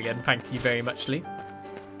were called again. Thank you very much, Lee.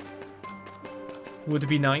 Would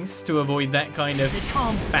be nice to avoid that kind of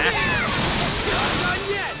back.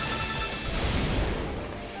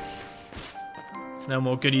 No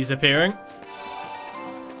more goodies appearing.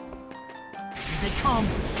 Here they come.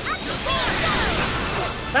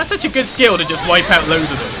 That's such a good skill to just wipe out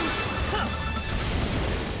loads of them.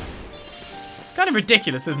 It's kind of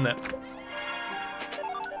ridiculous, isn't it?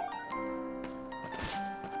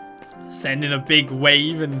 Send in a big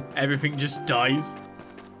wave and everything just dies.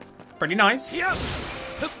 Pretty nice. Yep.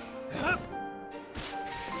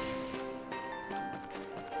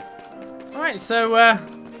 Alright, so,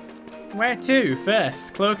 where to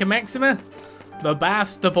first? Cloak and Maxima? The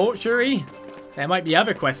Bath's debauchery? There might be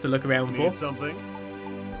other quests to look around for. Need something?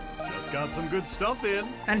 Just got some good stuff in.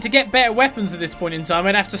 And to get better weapons at this point in time,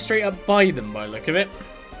 I'd have to straight up buy them by the look of it.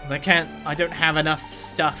 Because I don't have enough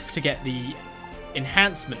stuff to get the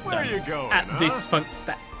enhancement Where done you going, at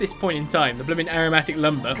this point in time. The blooming aromatic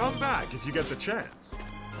lumber. Come back if you get the chance.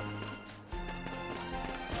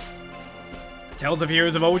 Tales of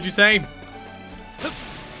heroes of old, you say?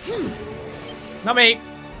 Not me.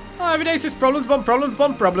 Oh, every day's just problems upon problems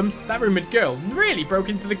upon problems. That rumoured girl really broke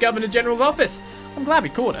into the Governor General's office. I'm glad we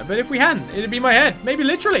caught her, but if we hadn't, it'd be my head. Maybe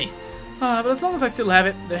literally. But as long as I still have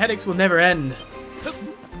it, the headaches will never end.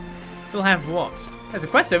 Still have what? There's a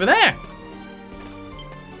quest over there.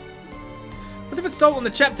 What if assault on the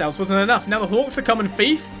Chapter House wasn't enough? Now the Hawks are common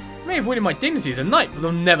thief? I may have winning my dignity as a knight, but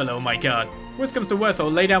they'll never lower my guard. Worst comes to worst,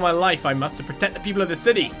 I'll lay down my life I must to protect the people of the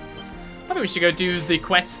city. I think we should go do the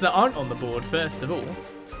quests that aren't on the board first of all.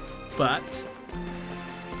 But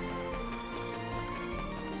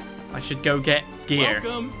I should go get gear.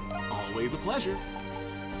 Welcome. Always a pleasure.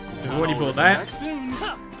 I've already bought Back that. soon.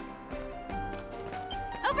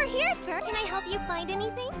 Over here, sir. Can I help you find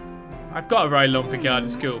anything? I've got a ride along Picard at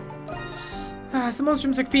school. It's the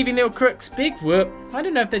monstrums are thieving little crooks. Big whoop. I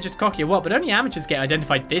don't know if they're just cocky or what, but only amateurs get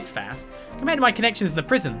identified this fast. Compared to my connections in the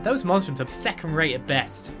prison, those monstrums are second rate at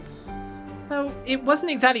best. Though, it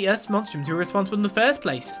wasn't exactly us monstrums who were responsible in the first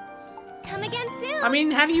place. Come again soon. I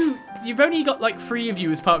mean, you've only got like 3 of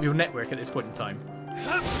you as part of your network at this point in time.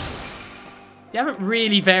 You haven't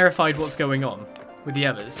really verified what's going on with the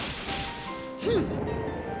others.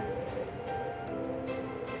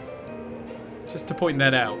 Just to point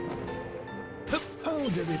that out. How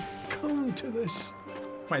did it come to this?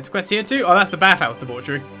 Wait, it's a quest here too? Oh, that's the bathhouse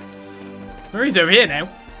debauchery. Marie's over here now.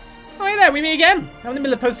 Oh, hey there, we meet again. I'm in the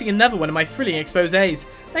middle of posting another one of my thrilling exposés.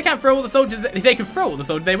 They can throw all the soldiers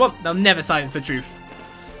they want. They'll never silence the truth.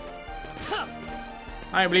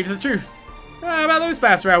 I don't believe it's the truth. How about those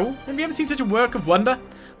baths, Raoul? Have you ever seen such a work of wonder?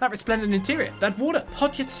 That resplendent interior, that water,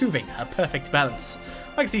 hot yet soothing, a perfect balance.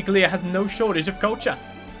 I can see Kalia has no shortage of culture.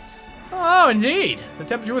 Oh, indeed. The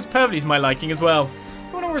temperature was perfectly to my liking as well.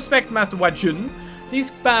 With all respect, Master Wajun,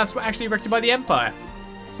 these baths were actually erected by the Empire.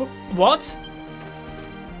 What?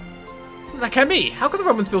 That can't be. How could the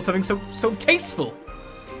Romans build something so tasteful?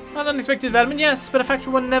 An unexpected development, yes, but a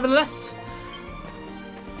factual one nevertheless.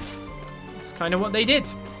 It's kind of what they did.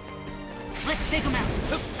 Let's take them out.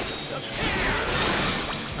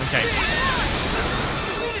 Okay.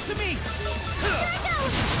 Leave it to me.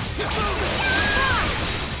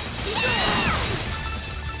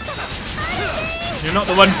 You're not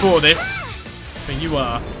the one for this, but you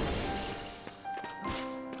are.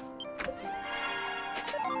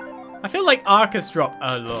 I feel like Arcus drop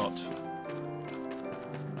a lot.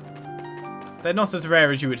 They're not as rare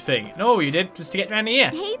as you would think. And all you did was to get around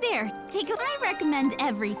here. Hey there, I recommend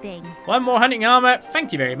everything. One more hunting armor.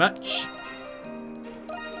 Thank you very much.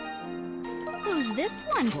 Who's this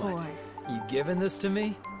one for? You giving this to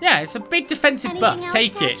me? Yeah, it's a big defensive buff. Anything else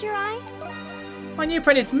Take catch it. your eye? My new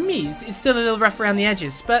apprentice, Mies, is still a little rough around the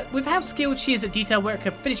edges, but with how skilled she is at detail work,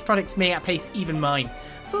 her finished products may outpace even mine.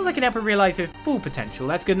 Feels like I can help her realize her full potential.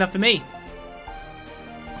 That's good enough for me.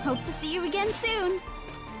 Hope to see you again soon.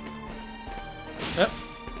 Oh,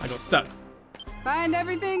 I got stuck. Find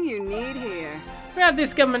everything you need here. We had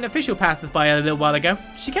this government official pass us by a little while ago.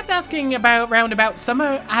 She kept asking about some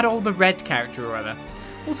Adol the Red character or other.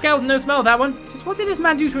 All scales, no smell, that one. Just what did this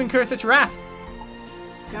man do to incur such wrath?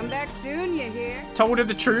 Come back soon, you hear? Told her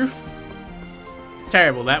the truth. It's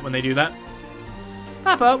terrible that when they do that.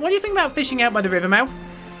 Papa, what do you think about fishing out by the river mouth?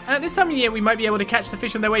 At this time of year, we might be able to catch the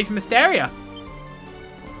fish on their way from Mysteria.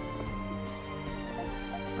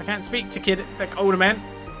 I can't speak to kid, like older man.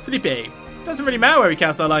 Felipe, doesn't really matter where we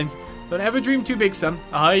cast our lines. Don't ever dream too big, son.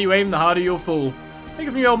 The higher you aim, the harder you'll fall. Take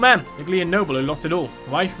it from your old man, ugly and noble, who lost it all.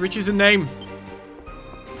 Wife, riches, and name.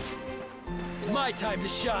 My time to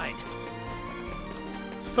shine.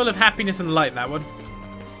 Full of happiness and light, that one.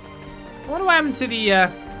 I wonder what happened to the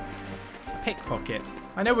pickpocket.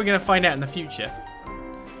 I know we're going to find out in the future.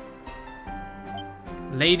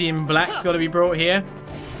 Lady in Black's got to be brought here.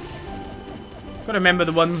 Got to remember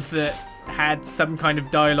the ones that had some kind of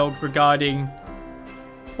dialogue regarding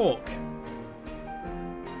Hawk.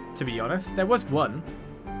 To be honest, there was one.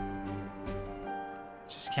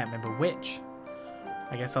 Just can't remember which.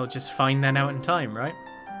 I guess I'll just find that out in time, right?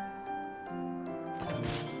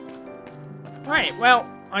 Right, well,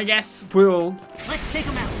 I guess we'll Let's take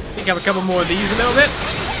him out. pick up a couple more of these a little bit.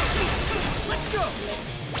 Let's go.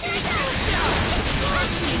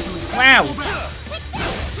 Wow!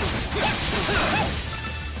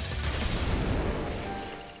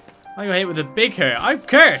 I got hit with a big hurt. I'm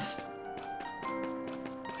cursed!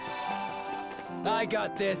 I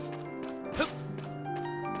got this.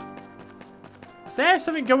 Is there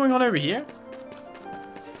something going on over here?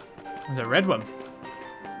 There's a red one.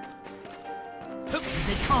 Here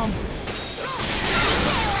they come.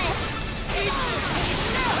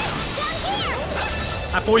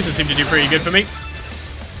 That poison seemed to do pretty good for me.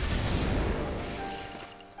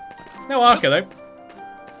 No Arca though.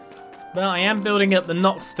 But I am building up the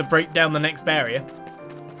Nox to break down the next barrier.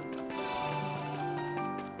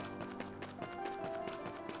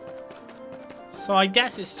 So I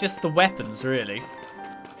guess it's just the weapons, really.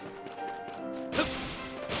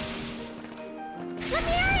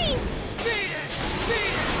 Ramirez!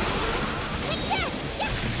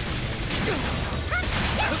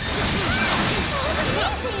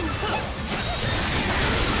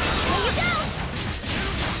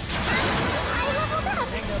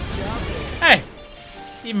 Hey!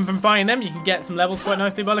 Even from finding them, you can get some levels quite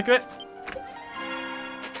nicely by the look of it.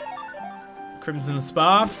 Crimson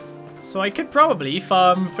Spar. So I could probably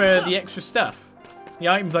farm for the extra stuff. The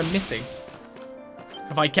items I'm missing.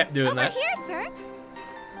 If I kept doing that. Over here, sir.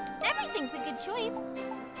 Everything's a good choice.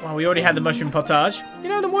 Well, we already had the mushroom pottage. You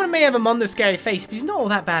know, the warden may have a mondo scary face, but he's not all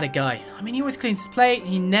that bad a guy. I mean, he always cleans his plate, and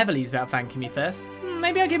he never leaves without thanking me first.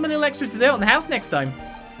 Maybe I'll give him a little extra dessert on the house next time.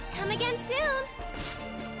 Come again soon.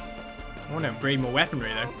 I want to upgrade more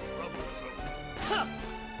weaponry, though.